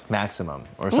dogs maximum,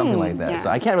 or something like that. Yeah. So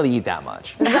I can't really eat that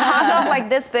much. Is a hot dog like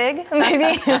this big,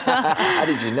 maybe? How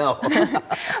did you know?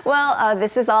 Well,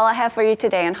 this is all I have for you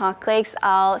today on Hot Clicks.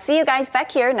 I'll see you guys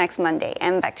back here next Monday,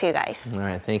 and back to you guys. All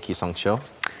right, thank you, Sung-cho.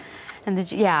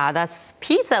 And yeah, that's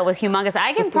pizza was humongous.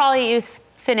 I can probably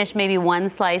finish maybe one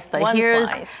slice, but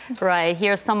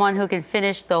here's someone who can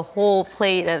finish the whole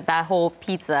plate of that whole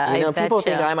pizza. You know, people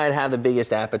think I might have the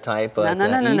biggest appetite, but no.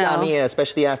 Idami,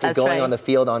 especially after going on the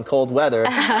field on cold weather,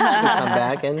 she can come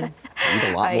back and eat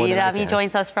a lot more than I can. Idami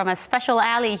joins us from a special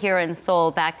alley here in Seoul.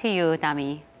 Back to you,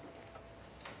 Dami.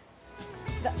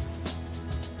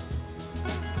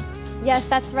 Yes,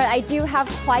 that's right. I do have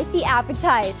quite the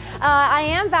appetite. I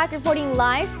am back reporting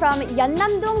live from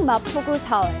Yeonnam-dong, Mapogu,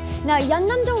 Seoul. Now,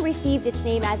 Yeonnam-dong received its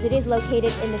name as it is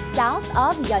located in the south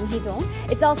of Yeonhee-dong.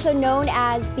 It's also known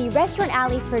as the restaurant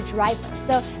alley for drivers.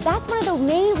 So that's one of the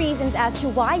main reasons as to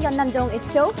why Yeonnam-dong is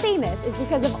so famous is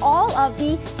because of all of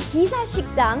the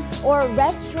기사식당 or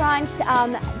restaurant,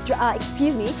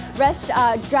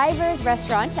 driver's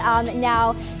restaurant.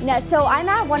 So I'm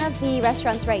at one of the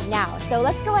restaurants right now. So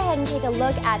let's go ahead and take a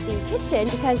look at the kitchen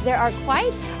because there are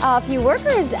quite a few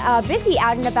workers busy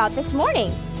out and about this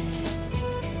morning.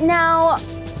 Now,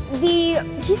 the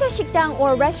기사식당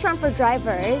or restaurant for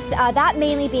drivers, that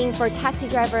mainly being for taxi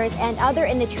drivers and other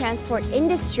in the transport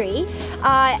industry,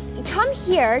 come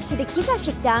here to the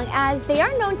기사식당 as they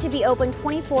are known to be open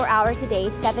 24 hours a day,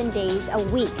 7 days a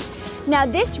week. Now,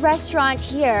 this restaurant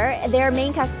here, their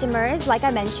main customers, like I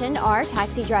mentioned, are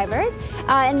taxi drivers.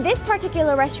 And this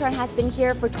particular restaurant has been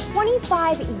here for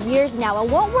 25 years now.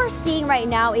 And what we're seeing right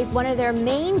now is one of their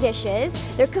main dishes.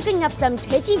 They're cooking up some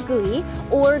돼지구이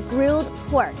or grilled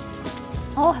pork.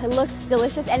 Oh, it looks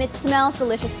delicious and it smells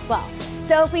delicious as well.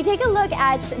 So if we take a look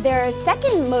at their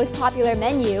second most popular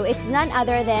menu, it's none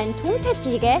other than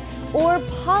동태찌개 or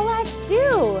pollock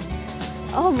stew.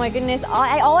 Oh my goodness,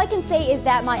 all I can say is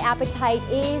that my appetite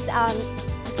is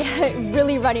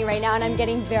really running right now and I'm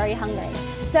getting very hungry.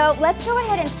 So let's go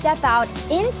ahead and step out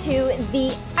into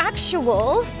the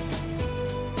actual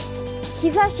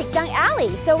기사식당 alley.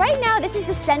 So right now, this is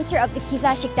the center of the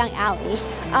기사식당 alley.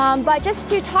 But just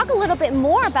to talk a little bit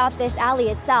more about this alley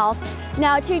itself,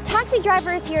 now to taxi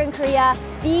drivers here in Korea,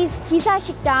 these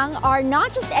기사식당 are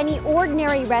not just any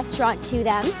ordinary restaurant to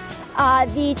them.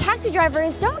 The taxi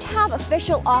drivers don't have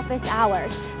official office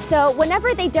hours. So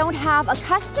whenever they don't have a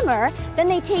customer, then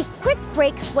they take quick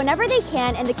breaks whenever they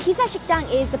can, and the 기사식당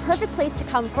is the perfect place to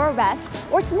come for a rest,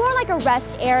 or it's more like a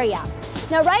rest area.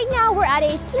 Now right now we're at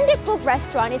a sundaeuk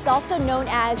restaurant. It's also known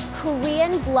as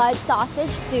Korean blood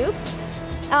sausage soup.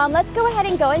 Let's go ahead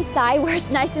and go inside where it's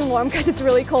nice and warm because it's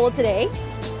really cold today.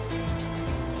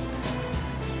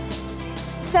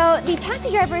 So the taxi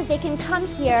drivers, they can come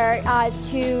here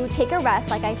to take a rest,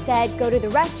 like I said, go to the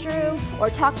restroom or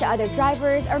talk to other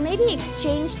drivers or maybe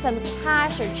exchange some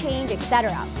cash or change,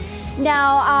 etc.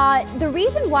 Now, the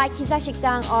reason why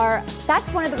기사식당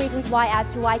that's one of the reasons why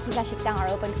as to why 기사식당 are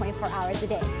open 24 hours a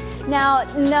day. Now,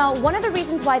 one of the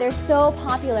reasons why they're so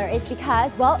popular is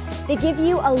because, well, they give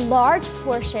you a large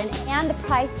portion and the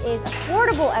price is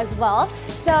affordable as well.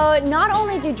 So not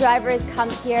only do drivers come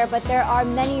here, but there are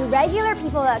many regular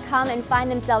people that come and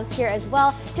find themselves here as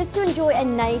well, just to enjoy a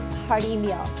nice hearty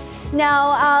meal.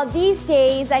 Now, these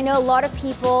days, I know a lot of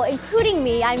people, including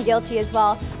me, I'm guilty as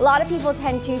well, a lot of people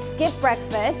tend to skip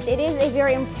breakfast. It is a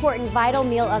very important, vital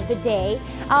meal of the day.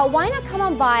 Why not come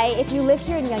on by if you live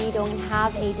here in Yeonggi-dong and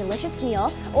have a delicious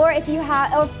meal, or if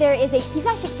there is a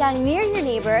기사식당 near your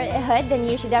neighborhood, then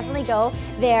you should definitely go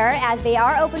there, as they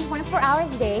are open 24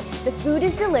 hours a day. The food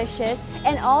is delicious,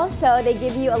 and also they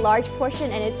give you a large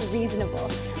portion and it's reasonable.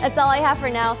 That's all I have for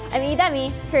now. I'm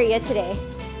Idami, Korea Today.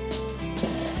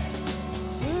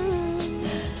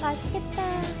 맛있겠다.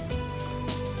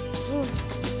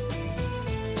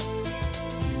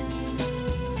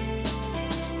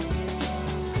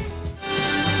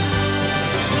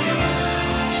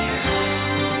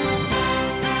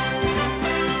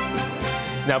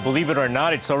 Now, believe it or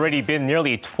not, it's already been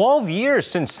nearly 12 years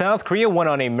since South Korea went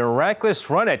on a miraculous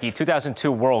run at the 2002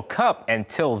 World Cup.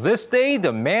 Until this day,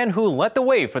 the man who led the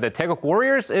way for the Taeguk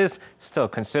Warriors is still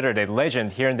considered a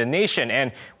legend here in the nation.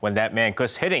 And when that man,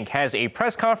 Gus Hiddink, has a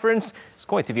press conference, it's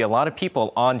going to be a lot of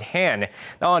people on hand.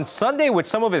 Now, on Sunday, with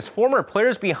some of his former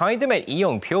players behind him at Lee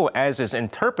Young-pyo as his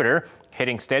interpreter,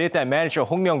 Hiddink stated that manager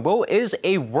Hong Myung-bo is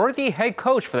a worthy head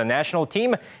coach for the national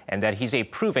team and that he's a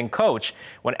proven coach.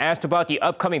 When asked about the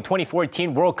upcoming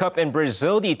 2014 World Cup in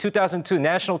Brazil, the 2002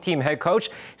 national team head coach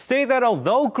stated that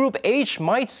although Group H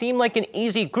might seem like an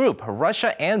easy group,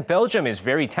 Russia and Belgium is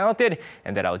very talented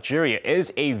and that Algeria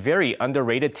is a very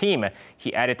underrated team.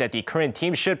 He added that the Korean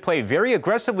team should play very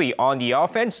aggressively on the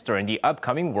offense during the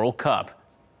upcoming World Cup.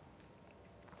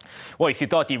 Well, if you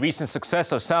thought the recent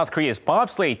success of South Korea's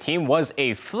bobsleigh team was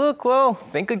a fluke, well,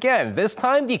 think again. This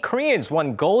time, the Koreans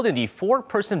won gold in the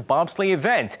 4-person bobsleigh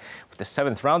event. With the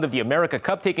 7th round of the America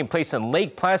Cup taking place in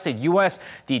Lake Placid, U.S.,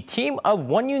 the team of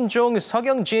Won Yun-jong, Seo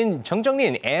Kyung-jin, Chung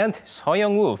Jung-min, and Seo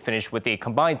Young-woo finished with a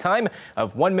combined time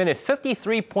of 1 minute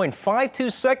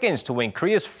 53.52 seconds to win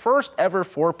Korea's first ever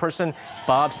 4-person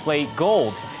bobsleigh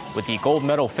gold. With the gold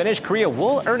medal finish, Korea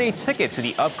will earn a ticket to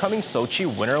the upcoming Sochi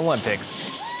Winter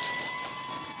Olympics.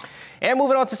 And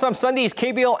moving on to some Sunday's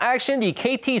KBL action, the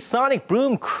KT Sonic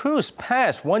Broom cruised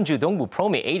past Wonju Dongbu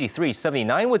Promie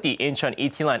 83-79 with the Incheon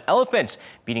Itilan Elephants,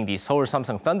 beating the Seoul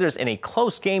Samsung Thunders in a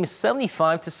close game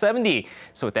 75-70.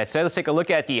 So with that said, let's take a look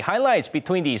at the highlights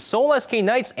between the Seoul SK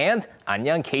Knights and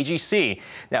Anyang KGC.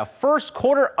 Now, first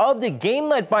quarter of the game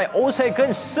led by Oh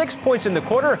Se-gun, 6 points in the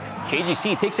quarter.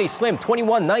 KGC takes a slim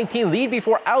 21-19 lead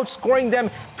before outscoring them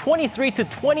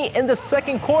 23-20 in the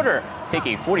second quarter. Take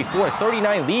a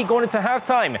 44-39 lead going into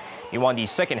halftime. Meanwhile, in the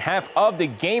second half of the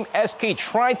game, SK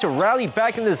tried to rally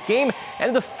back in this game, and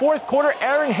in the fourth quarter,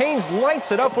 Aaron Haynes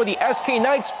lights it up for the SK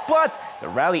Knights, but the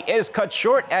rally is cut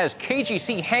short as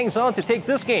KGC hangs on to take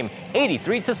this game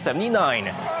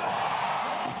 83-79.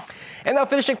 And now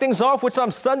finishing things off with some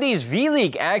Sunday's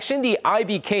V-League action, the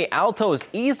IBK Altos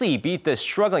easily beat the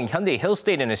struggling Hyundai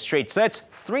Hillstate in a straight sets,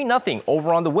 3-0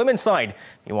 over on the women's side.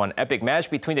 You want an epic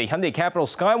match between the Hyundai Capital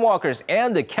Skywalkers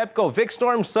and the Kepco Vic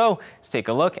Storm, so let's take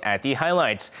a look at the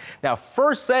highlights. Now,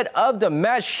 first set of the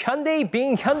match, Hyundai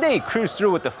being Hyundai cruised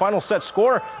through with the final set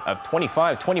score of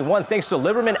 25-21 thanks to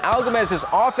Liberman Algamez's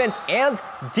offense and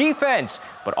defense.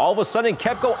 But all of a sudden,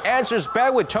 Kepco answers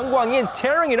back with Chung Kwang-in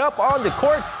tearing it up on the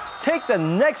court. Take the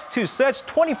next two sets,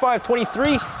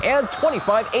 25-23 and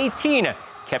 25-18.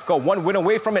 Kepco one win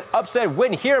away from an upset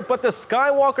win here, but the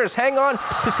Skywalkers hang on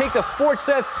to take the fourth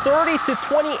set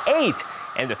 30-28.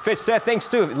 And the fifth set, thanks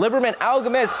to Liberman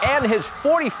Algamez and his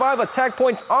 45 attack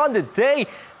points on the day,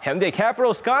 Hyundai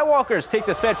Capital Skywalkers take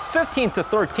the set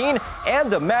 15-13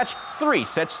 and the match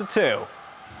 3-2.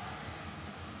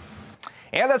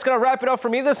 And that's going to wrap it up for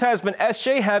me. This has been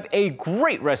SJ. Have a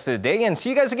great rest of the day and see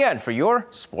you guys again for your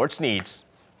sports needs.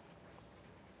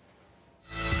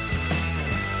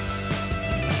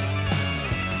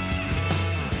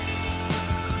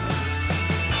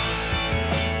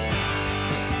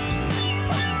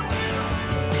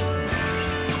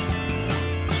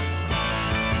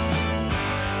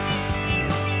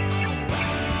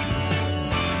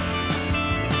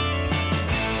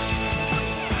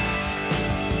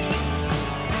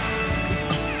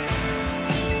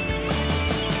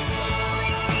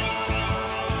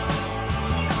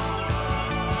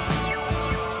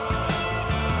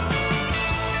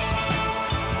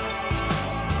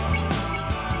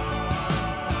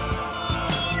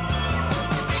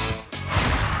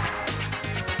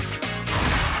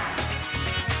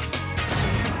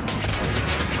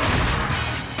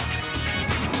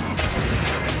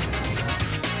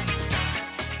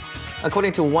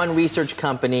 According to one research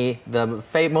company, the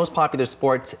most popular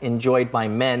sport enjoyed by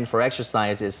men for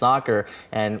exercise is soccer,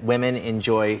 and women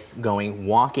enjoy going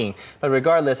walking. But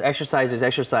regardless, exercise is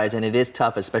exercise, and it is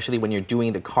tough, especially when you're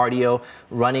doing the cardio.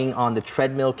 Running on the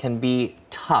treadmill can be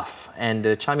tough. And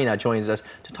Chamina joins us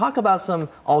to talk about some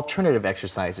alternative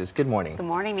exercises. Good morning. Good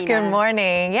morning, Mina. Good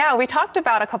morning. Yeah, we talked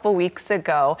about a couple weeks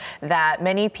ago that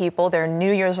many people, their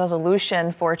New Year's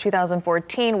resolution for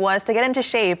 2014 was to get into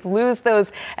shape, lose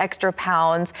those extra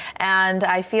pounds. And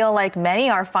I feel like many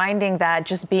are finding that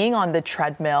just being on the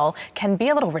treadmill can be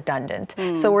a little redundant.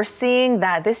 So we're seeing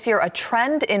that this year a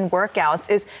trend in workouts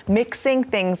is mixing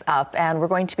things up. And we're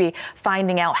going to be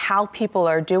finding out how people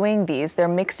are doing these. They're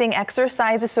mixing exercises,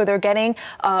 so they're getting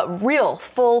a real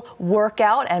full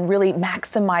workout and really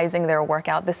maximizing their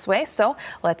workout this way. So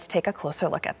let's take a closer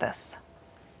look at this.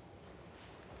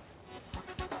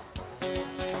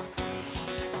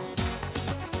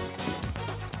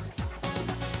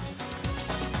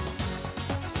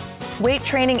 Weight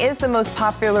training is the most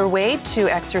popular way to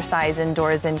exercise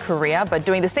indoors in Korea, but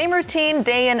doing the same routine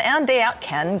day in and day out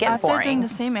can get boring. After doing the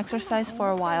same exercise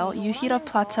for a while, you hit a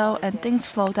plateau and things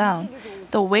slow down.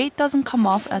 The weight doesn't come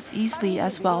off as easily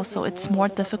as well, so it's more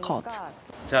difficult.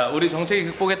 자, 우리 정책이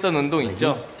극복했던 운동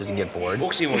있죠? Doesn't get bored.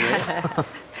 복싱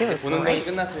오늘. 본 운동이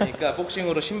끝났으니까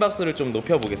복싱으로 심박수를 좀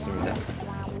높여보겠습니다.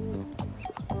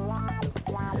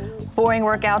 Boring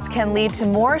workouts can lead to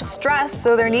more stress,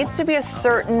 so there needs to be a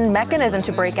certain mechanism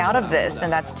to break out of this,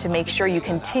 and that's to make sure you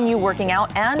continue working out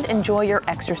and enjoy your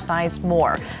exercise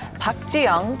more. Paik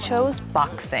Joon-beom chose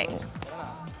boxing.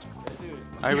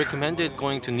 I recommended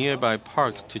going to nearby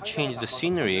parks to change the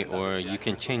scenery, or you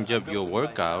can change up your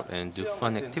workout and do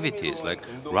fun activities like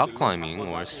rock climbing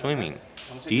or swimming.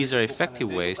 These are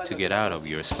effective ways to get out of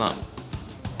your slump.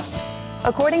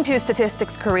 According to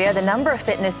Statistics Korea, the number of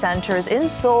fitness centers in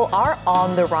Seoul are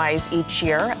on the rise each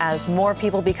year. As more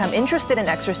people become interested in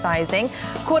exercising,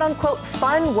 quote-unquote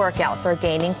fun workouts are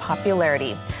gaining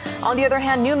popularity. On the other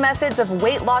hand, new methods of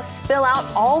weight loss spill out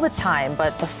all the time,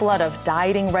 but the flood of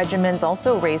dieting regimens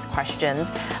also raise questions.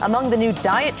 Among the new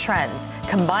diet trends,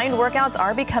 combined workouts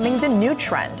are becoming the new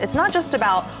trend. It's not just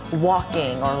about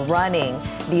walking or running.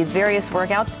 These various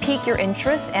workouts pique your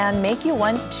interest and make you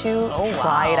want to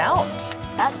try it out.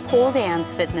 That pole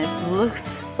dance fitness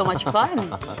looks so much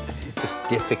fun. It's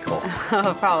difficult.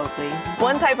 Probably.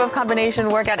 One type of combination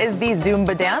workout is the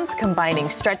Zumba dance, combining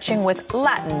stretching with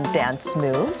Latin dance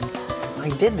moves. I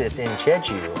did this in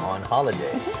Jeju on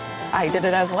holiday. I did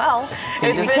it as well. You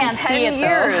It's can't been see 10 it,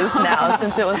 years though. now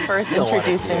since it was first Don't wanna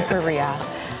introduced see in it. Korea.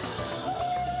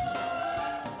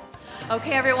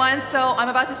 Okay, everyone, so I'm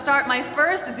about to start my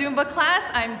first Zumba class.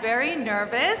 I'm very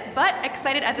nervous, but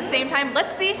excited at the same time.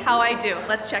 Let's see how I do.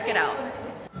 Let's check it out.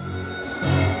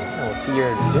 We'll see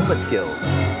your Zumba skills.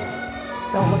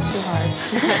 Don't look too hard.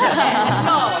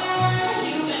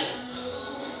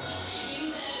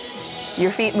 Your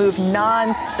feet move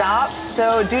non-stop,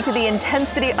 so due to the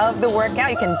intensity of the workout,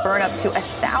 you can burn up to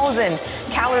 1,000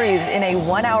 calories in a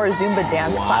 1-hour Zumba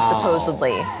dance class,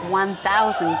 supposedly.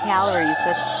 1,000 calories.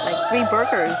 That's like 3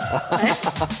 burgers.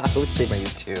 I would say maybe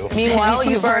 2. Meanwhile,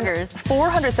 you burn burgers.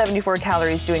 474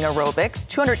 calories doing aerobics,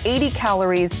 280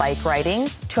 calories bike riding,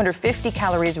 250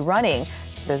 calories running,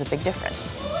 so there's a big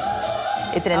difference.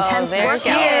 It's an intense there workout. she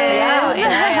is.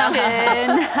 Yeah.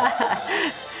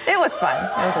 It was fun.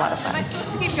 It was a lot of fun. Am I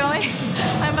supposed to keep going?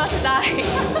 I'm about to die.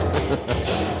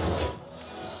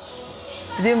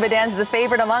 Zumba dance is a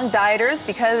favorite among dieters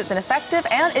because it's an effective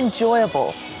and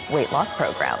enjoyable weight loss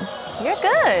program. You're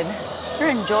good. You're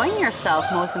enjoying yourself,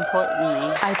 most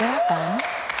importantly. I do have fun.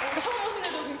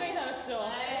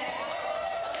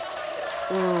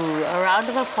 Ooh, a round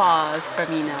of applause for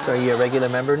Mina. So are you a regular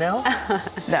member now?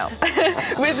 No.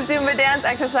 With Zumba dance,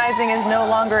 exercising is no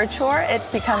longer a chore. It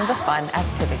becomes a fun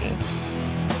activity.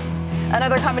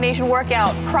 Another combination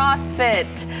workout,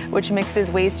 CrossFit, which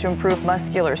mixes ways to improve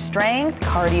muscular strength,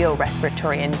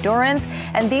 cardiorespiratory endurance,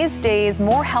 and these days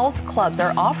more health clubs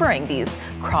are offering these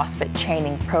CrossFit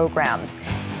training programs.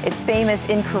 It's famous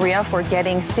in Korea for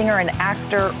getting singer and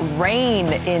actor Rain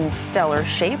in stellar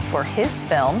shape for his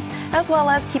film, as well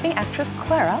as keeping actress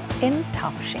Clara in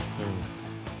top shape.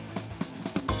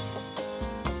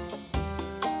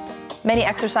 Many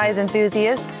exercise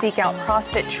enthusiasts seek out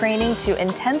CrossFit training to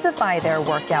intensify their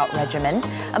workout regimen.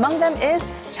 Among them is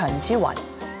Hyun Ji-won.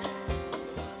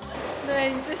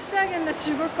 네, 이제 시작인데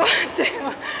죽을 것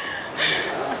같아요.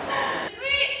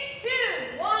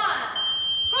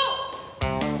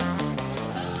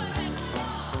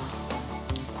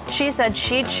 She said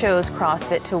she chose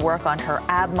CrossFit to work on her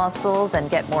ab muscles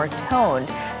and get more toned.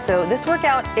 So this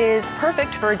workout is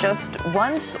perfect for just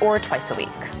once or twice a week.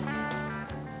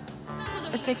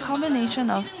 It's a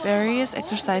combination of various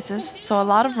exercises, so a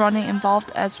lot of running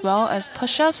involved as well as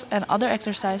push-ups and other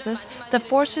exercises that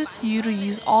forces you to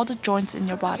use all the joints in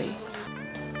your body.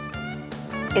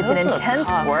 It's an intense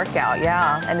workout,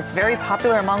 yeah, and it's very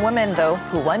popular among women, though,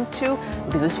 who want to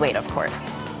lose weight, of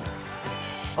course.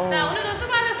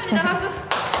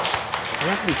 You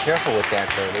have to be careful with that,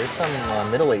 though. There's some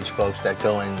middle-aged folks that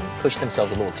go and push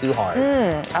themselves a little too hard.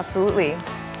 Absolutely.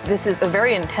 This is a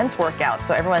very intense workout,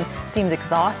 so everyone seems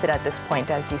exhausted at this point,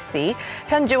 as you see.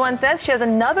 Hyun-Ju-won says she has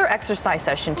another exercise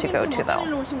session to go to, though.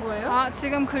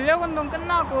 지금 근력 운동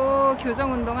끝나고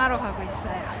교정 운동하러 가고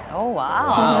있어요. Oh,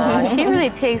 wow. She really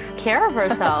takes care of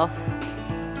herself.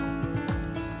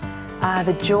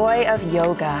 The joy of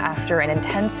yoga after an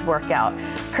intense workout.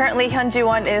 Currently,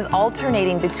 Hyun-Ju-won is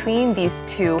alternating between these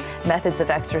two methods of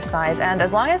exercise, and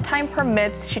as long as time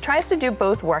permits, she tries to do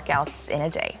both workouts in a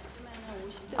day.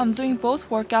 I'm doing both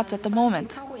workouts at the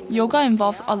moment. Yoga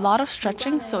involves a lot of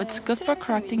stretching, so it's good for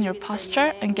correcting your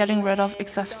posture and getting rid of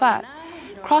excess fat.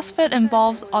 CrossFit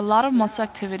involves a lot of muscle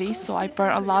activity, so I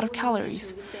burn a lot of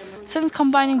calories. Since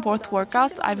combining both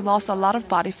workouts, I've lost a lot of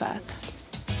body fat.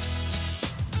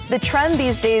 The trend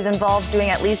these days involves doing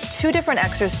at least 2 different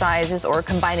exercises or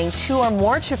combining 2 or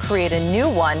more to create a new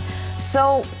one.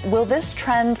 So, will this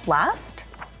trend last?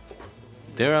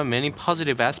 There are many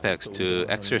positive aspects to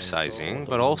exercising,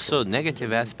 but also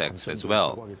negative aspects as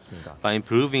well. By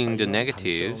improving the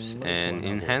negatives and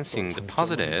enhancing the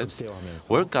positives,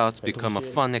 workouts become a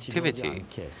fun activity.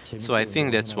 So I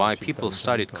think that's why people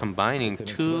started combining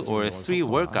 2 or 3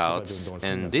 workouts,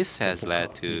 and this has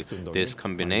led to this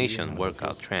combination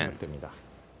workout trend.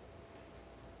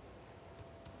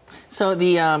 So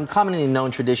the commonly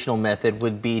known traditional method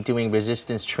would be doing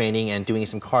resistance training and doing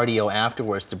some cardio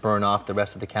afterwards to burn off the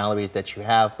rest of the calories that you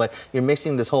have. But you're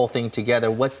mixing this whole thing together.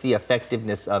 What's the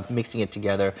effectiveness of mixing it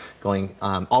together, going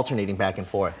alternating back and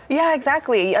forth? Yeah,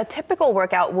 exactly. A typical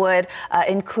workout would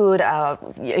include,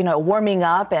 warming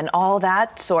up and all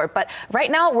that sort. But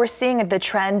right now, we're seeing the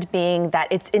trend being that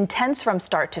it's intense from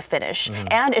start to finish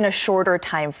and in a shorter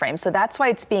time frame. So that's why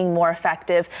it's being more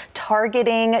effective,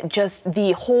 targeting just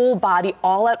the whole body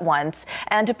all at once.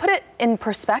 And to put it in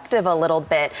perspective a little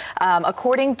bit,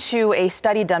 according to a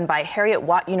study done by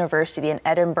Heriot-Watt University in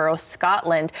Edinburgh,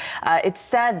 Scotland, it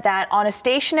said that on a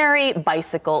stationary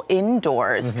bicycle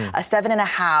indoors, a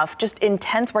 7.5, just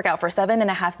intense workout for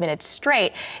 7.5 minutes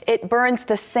straight, it burns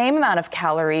the same amount of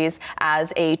calories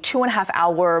as a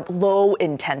 2.5-hour low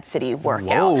intensity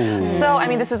workout. Whoa. So, I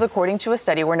mean, this is according to a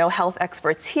study. We're no health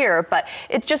experts here, but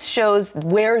it just shows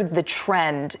where the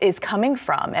trend is coming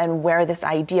from and where this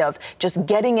idea of just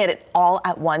getting it all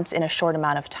at once in a short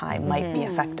amount of time might be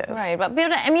effective. Right, but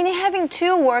I mean, having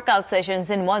 2 workout sessions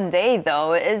in one day,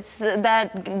 though, it's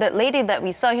that lady that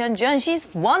we saw, Hyun-Ju, she's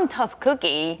one tough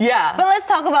cookie. Yeah. But let's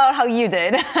talk about how you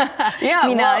did. Yeah,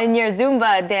 in your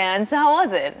Zumba dance, how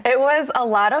was it? It was a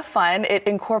lot of fun. It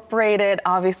incorporated,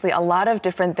 obviously, a lot of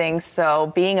different things.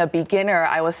 So being a beginner,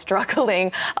 I was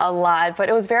struggling a lot, but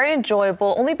it was very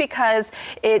enjoyable only because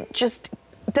it just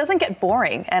doesn't get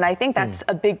boring. And I think that's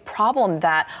a big problem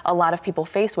that a lot of people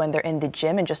face when they're in the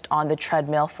gym and just on the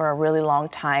treadmill for a really long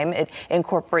time. It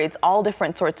incorporates all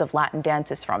different sorts of Latin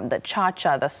dances from the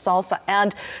cha-cha, the salsa,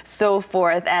 and so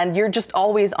forth. And you're just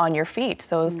always on your feet.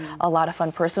 So it was a lot of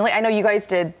fun personally. I know you guys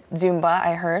did Zumba,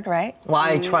 I heard, right? Well,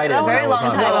 I tried it A very long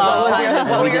time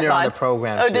ago. We did it on the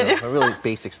program, too. Did you? Really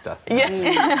basic stuff. Yes.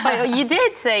 But you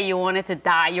did say you wanted to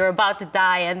die. You're about to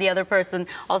die, and the other person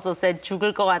also said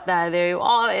죽을 것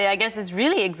같다. I guess it's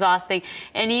really exhausting.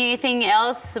 Anything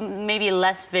else, maybe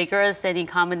less vigorous, any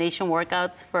combination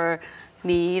workouts for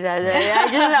me that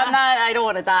I don't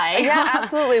want to die. Yeah,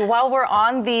 absolutely. While we're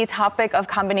on the topic of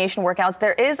combination workouts,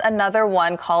 there is another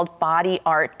one called body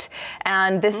art.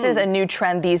 And this is a new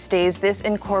trend these days. This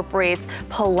incorporates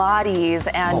Pilates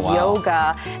and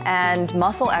yoga and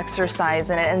muscle exercise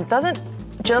in it. And it doesn't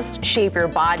just shape your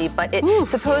body, but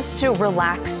it's supposed to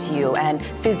relax you and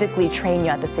physically train you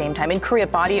at the same time. In Korea,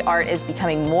 body art is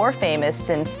becoming more famous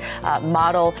since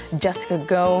model Jessica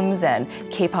Gomes and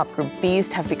K-pop group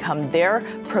Beast have become their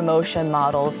promotion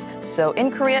models. So in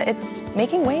Korea, it's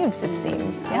making waves, it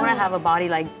seems. I want to have a body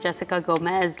like Jessica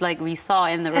Gomez, like we saw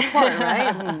in the report,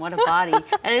 right? What a body.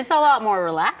 And it's a lot more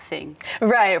relaxing.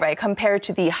 Right. Compared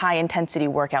to the high-intensity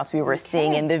workouts we were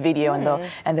seeing in the video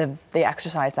and the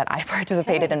exercise that I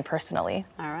participated in personally.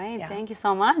 All right. Thank you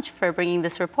so much for bringing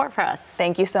this report for us.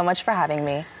 Thank you so much for having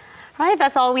me. All right,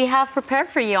 that's all we have prepared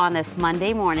for you on this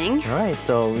Monday morning. All right,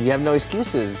 so you have no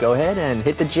excuses. Go ahead and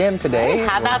hit the gym today. Right,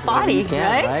 have that body, you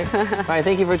can, right? All right,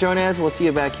 thank you for joining us. We'll see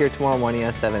you back here tomorrow morning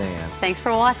at 7 a.m. Thanks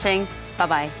for watching.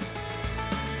 Bye-bye.